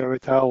Sylvia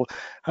et al.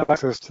 Have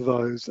access to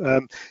those.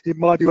 It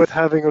might be worth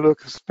having a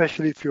look,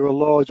 especially if you're a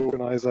large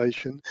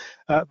organization,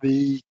 at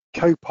the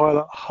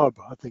Copilot Hub,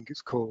 I think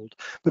it's called.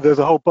 But there's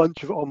a whole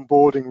bunch of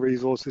onboarding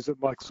resources that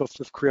Microsoft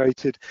have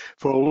created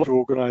for a lot of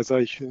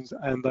organizations,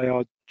 and they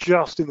are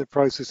just in the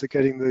process of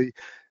getting the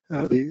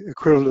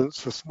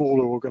equivalents for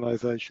smaller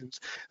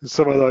organizations. And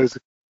some of those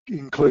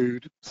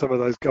include some of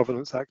those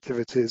governance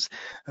activities,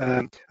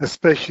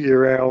 especially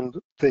around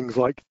things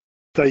like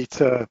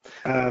data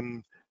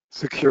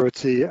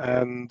security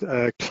and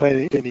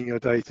cleaning your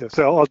data.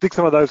 So I'll dig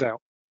some of those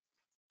out.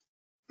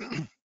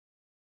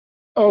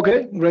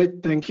 Okay,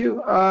 great, thank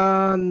you.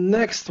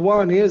 Next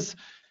one is,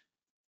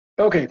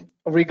 okay,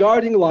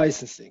 regarding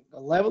licensing, a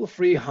level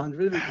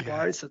 300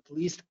 requires at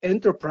least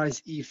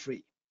enterprise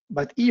E3,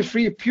 but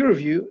E3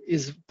 purview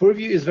is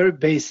very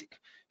basic.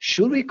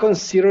 Should we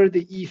consider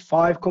the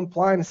E5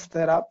 compliance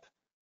setup?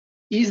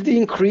 Is the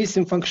increase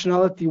in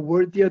functionality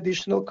worth the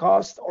additional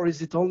cost, or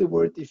is it only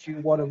worth if you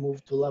want to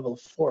move to level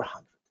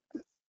 400?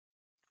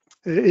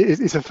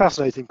 It's a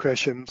fascinating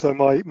question. So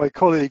my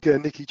colleague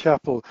Nikki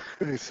Chappell,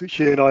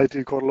 she and I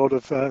do quite a lot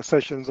of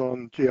sessions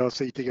on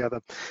GRC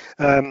together.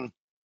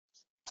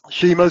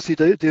 She mostly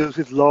deals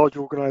with large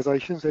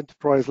organizations,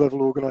 enterprise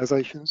level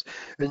organizations,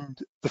 and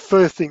the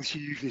first thing she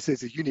usually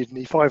says is you need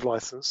an E5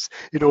 license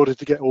in order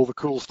to get all the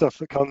cool stuff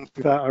that comes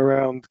with that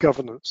around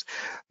governance.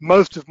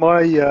 Most of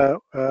my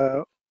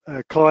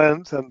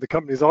clients and the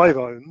companies I've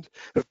owned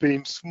have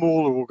been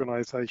smaller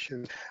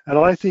organizations, and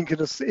I think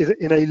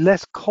in a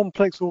less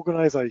complex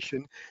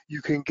organization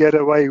you can get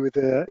away with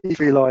the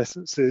E3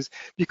 licenses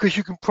because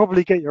you can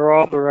probably get your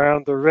arm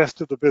around the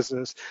rest of the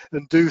business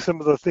and do some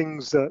of the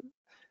things that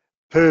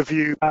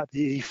Purview at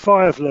the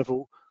E5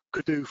 level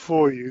could do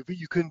for you, but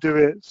you can do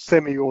it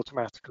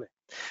semi-automatically.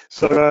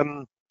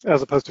 So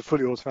as opposed to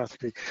fully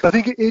automatically. I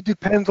think it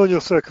depends on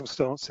your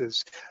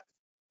circumstances.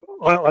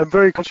 I'm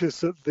very conscious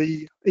that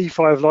the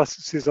E5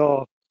 licenses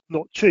are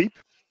not cheap,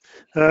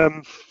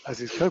 as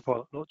is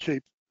Copilot, not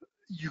cheap.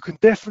 You can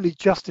definitely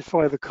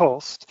justify the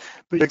cost,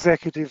 but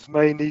executives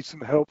may need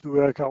some help to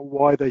work out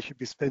why they should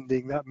be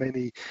spending that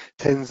many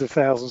tens of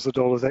thousands of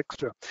dollars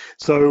extra.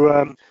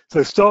 So,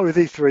 so start with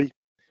E3.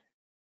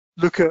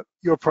 Look at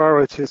your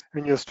priorities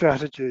and your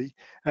strategy,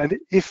 and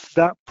if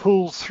that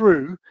pulls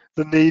through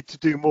the need to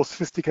do more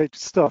sophisticated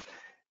stuff,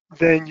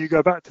 then you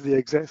go back to the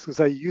execs and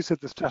say, you said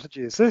the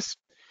strategy is this,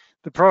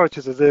 the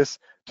priorities are this,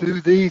 to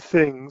do these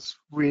things,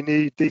 we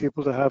need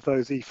people to have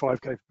those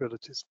E5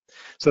 capabilities.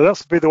 So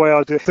that's the way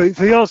I do it. So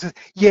the answer is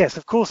yes,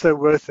 of course they're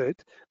worth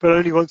it, but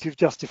only once you've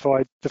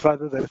justified the fact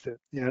that they're worth it,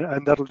 you know,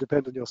 and that'll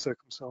depend on your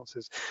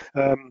circumstances.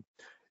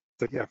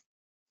 But yeah.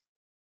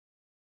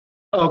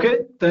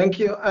 Okay, thank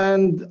you.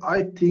 And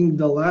I think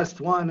the last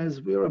one is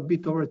we're a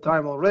bit over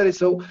time already.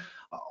 So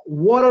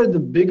what are the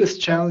biggest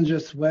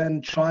challenges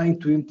when trying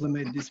to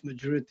implement this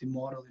maturity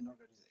model in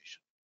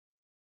organization?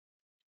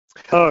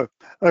 Oh,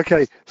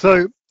 okay.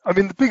 So, I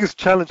mean, the biggest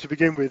challenge to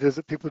begin with is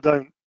that people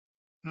don't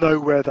know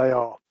where they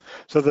are.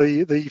 So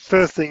the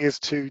first thing is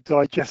to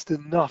digest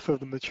enough of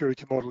the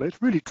maturity model.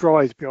 It's really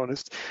dry, to be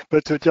honest,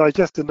 but to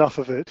digest enough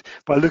of it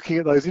by looking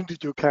at those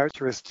individual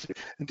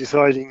characteristics and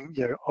deciding,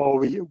 you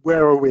know,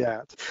 where are we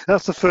at?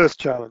 That's the first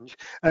challenge.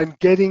 And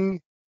getting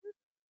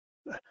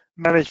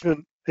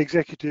management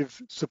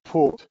executive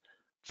support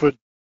for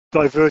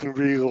diverting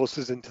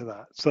resources into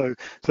that. So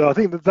I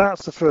think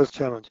that's the first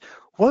challenge.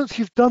 Once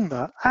you've done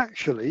that,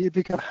 actually, it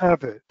becomes a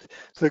habit.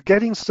 So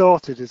getting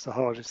started is the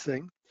hardest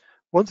thing.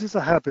 Once it's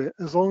a habit,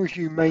 as long as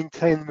you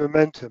maintain the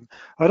momentum,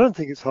 I don't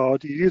think it's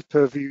hard. You use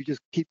Purview, you just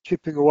keep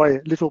chipping away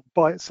at little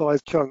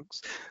bite-sized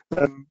chunks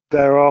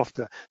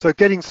thereafter. So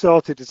getting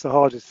started is the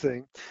hardest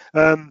thing.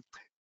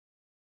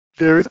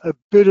 There is a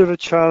bit of a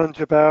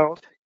challenge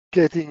about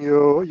getting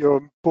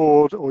your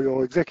board or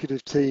your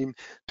executive team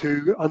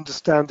to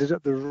understand it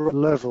at the right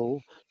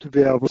level to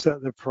be able to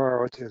set their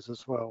priorities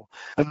as well,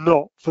 and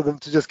not for them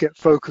to just get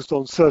focused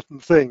on certain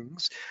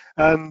things.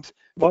 And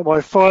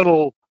my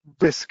final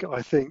risk,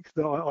 I think,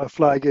 that I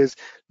flag is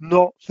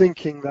not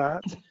thinking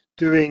that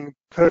doing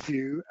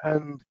Purview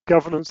and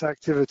governance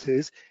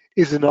activities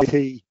is an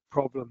IT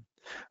problem.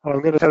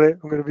 I'm going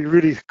to be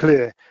really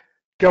clear.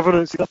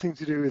 Governance has nothing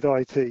to do with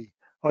IT.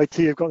 IT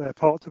have got their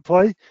part to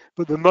play,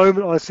 but the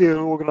moment I see an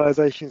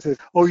organization says,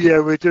 oh yeah,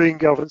 we're doing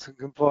governance and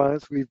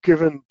compliance, we've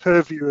given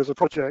Purview as a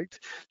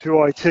project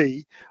to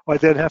IT, I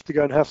then have to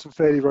go and have some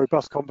fairly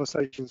robust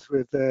conversations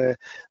with their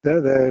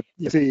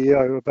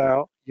CEO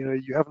about, you know,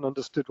 you haven't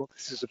understood what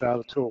this is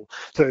about at all.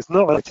 So it's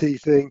not an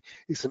IT thing,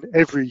 it's an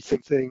everything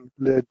thing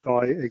led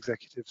by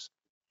executives.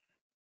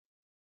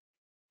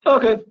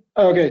 Okay,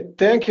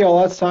 thank you a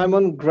lot,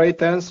 Simon.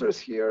 Great answers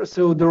here.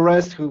 So the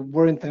rest who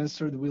weren't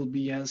answered will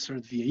be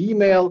answered via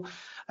email.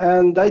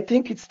 And I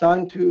think it's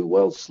time to,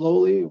 well,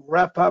 slowly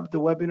wrap up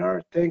the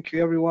webinar. Thank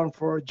you everyone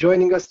for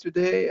joining us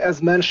today.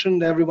 As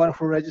mentioned, everyone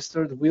who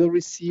registered will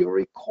receive a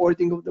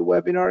recording of the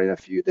webinar in a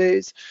few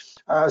days.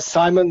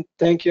 Simon,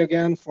 thank you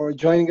again for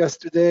joining us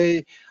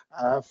today,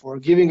 for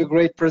giving a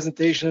great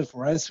presentation,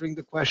 for answering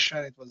the question.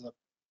 It was a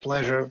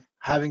pleasure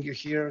having you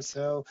here.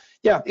 So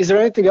yeah, is there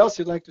anything else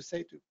you'd like to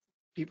say to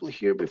people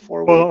here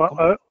before we wrap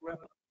up?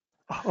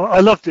 I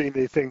love doing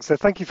these things, so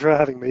thank you for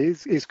having me.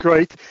 It's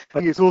great. I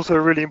think it's also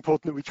really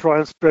important that we try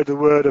and spread the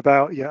word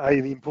about,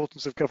 the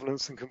importance of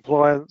governance and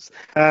compliance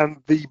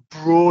and the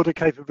broader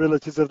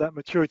capabilities of that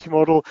maturity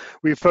model.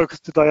 We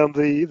focused today on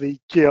the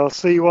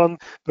GRC one,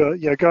 but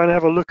go and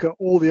have a look at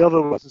all the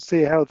other ones and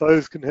see how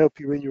those can help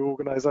you in your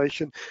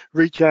organisation.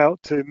 Reach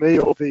out to me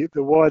or the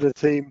wider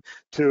team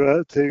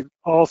to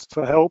ask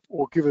for help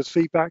or give us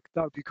feedback.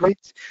 That would be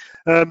great.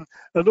 And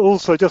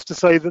also just to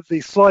say that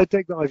the slide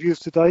deck that I've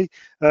used today,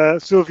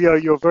 Silvio,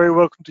 you're very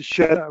welcome to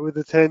share that with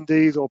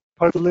attendees or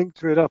post a link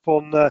to it up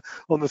on the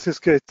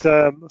Syskit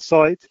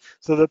site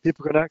so that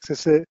people can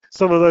access it.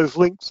 Some of those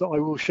links that I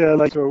will share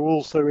later are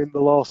also in the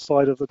last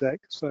slide of the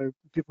deck, so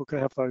people can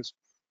have those.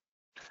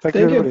 Thank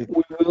you, everybody.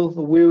 We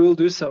will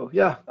do so.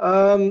 Yeah.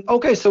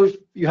 Okay. So if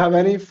you have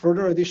any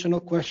further additional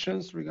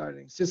questions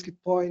regarding Syskit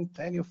Point,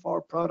 any of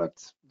our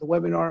products, the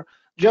webinar,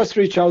 just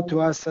reach out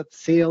to us at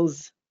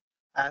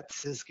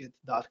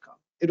sales@syskit.com.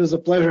 It was a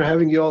pleasure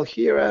having you all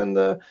here, and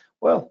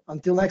well,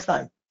 until next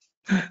time,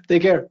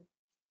 take care.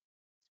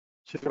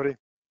 Cheers, everybody.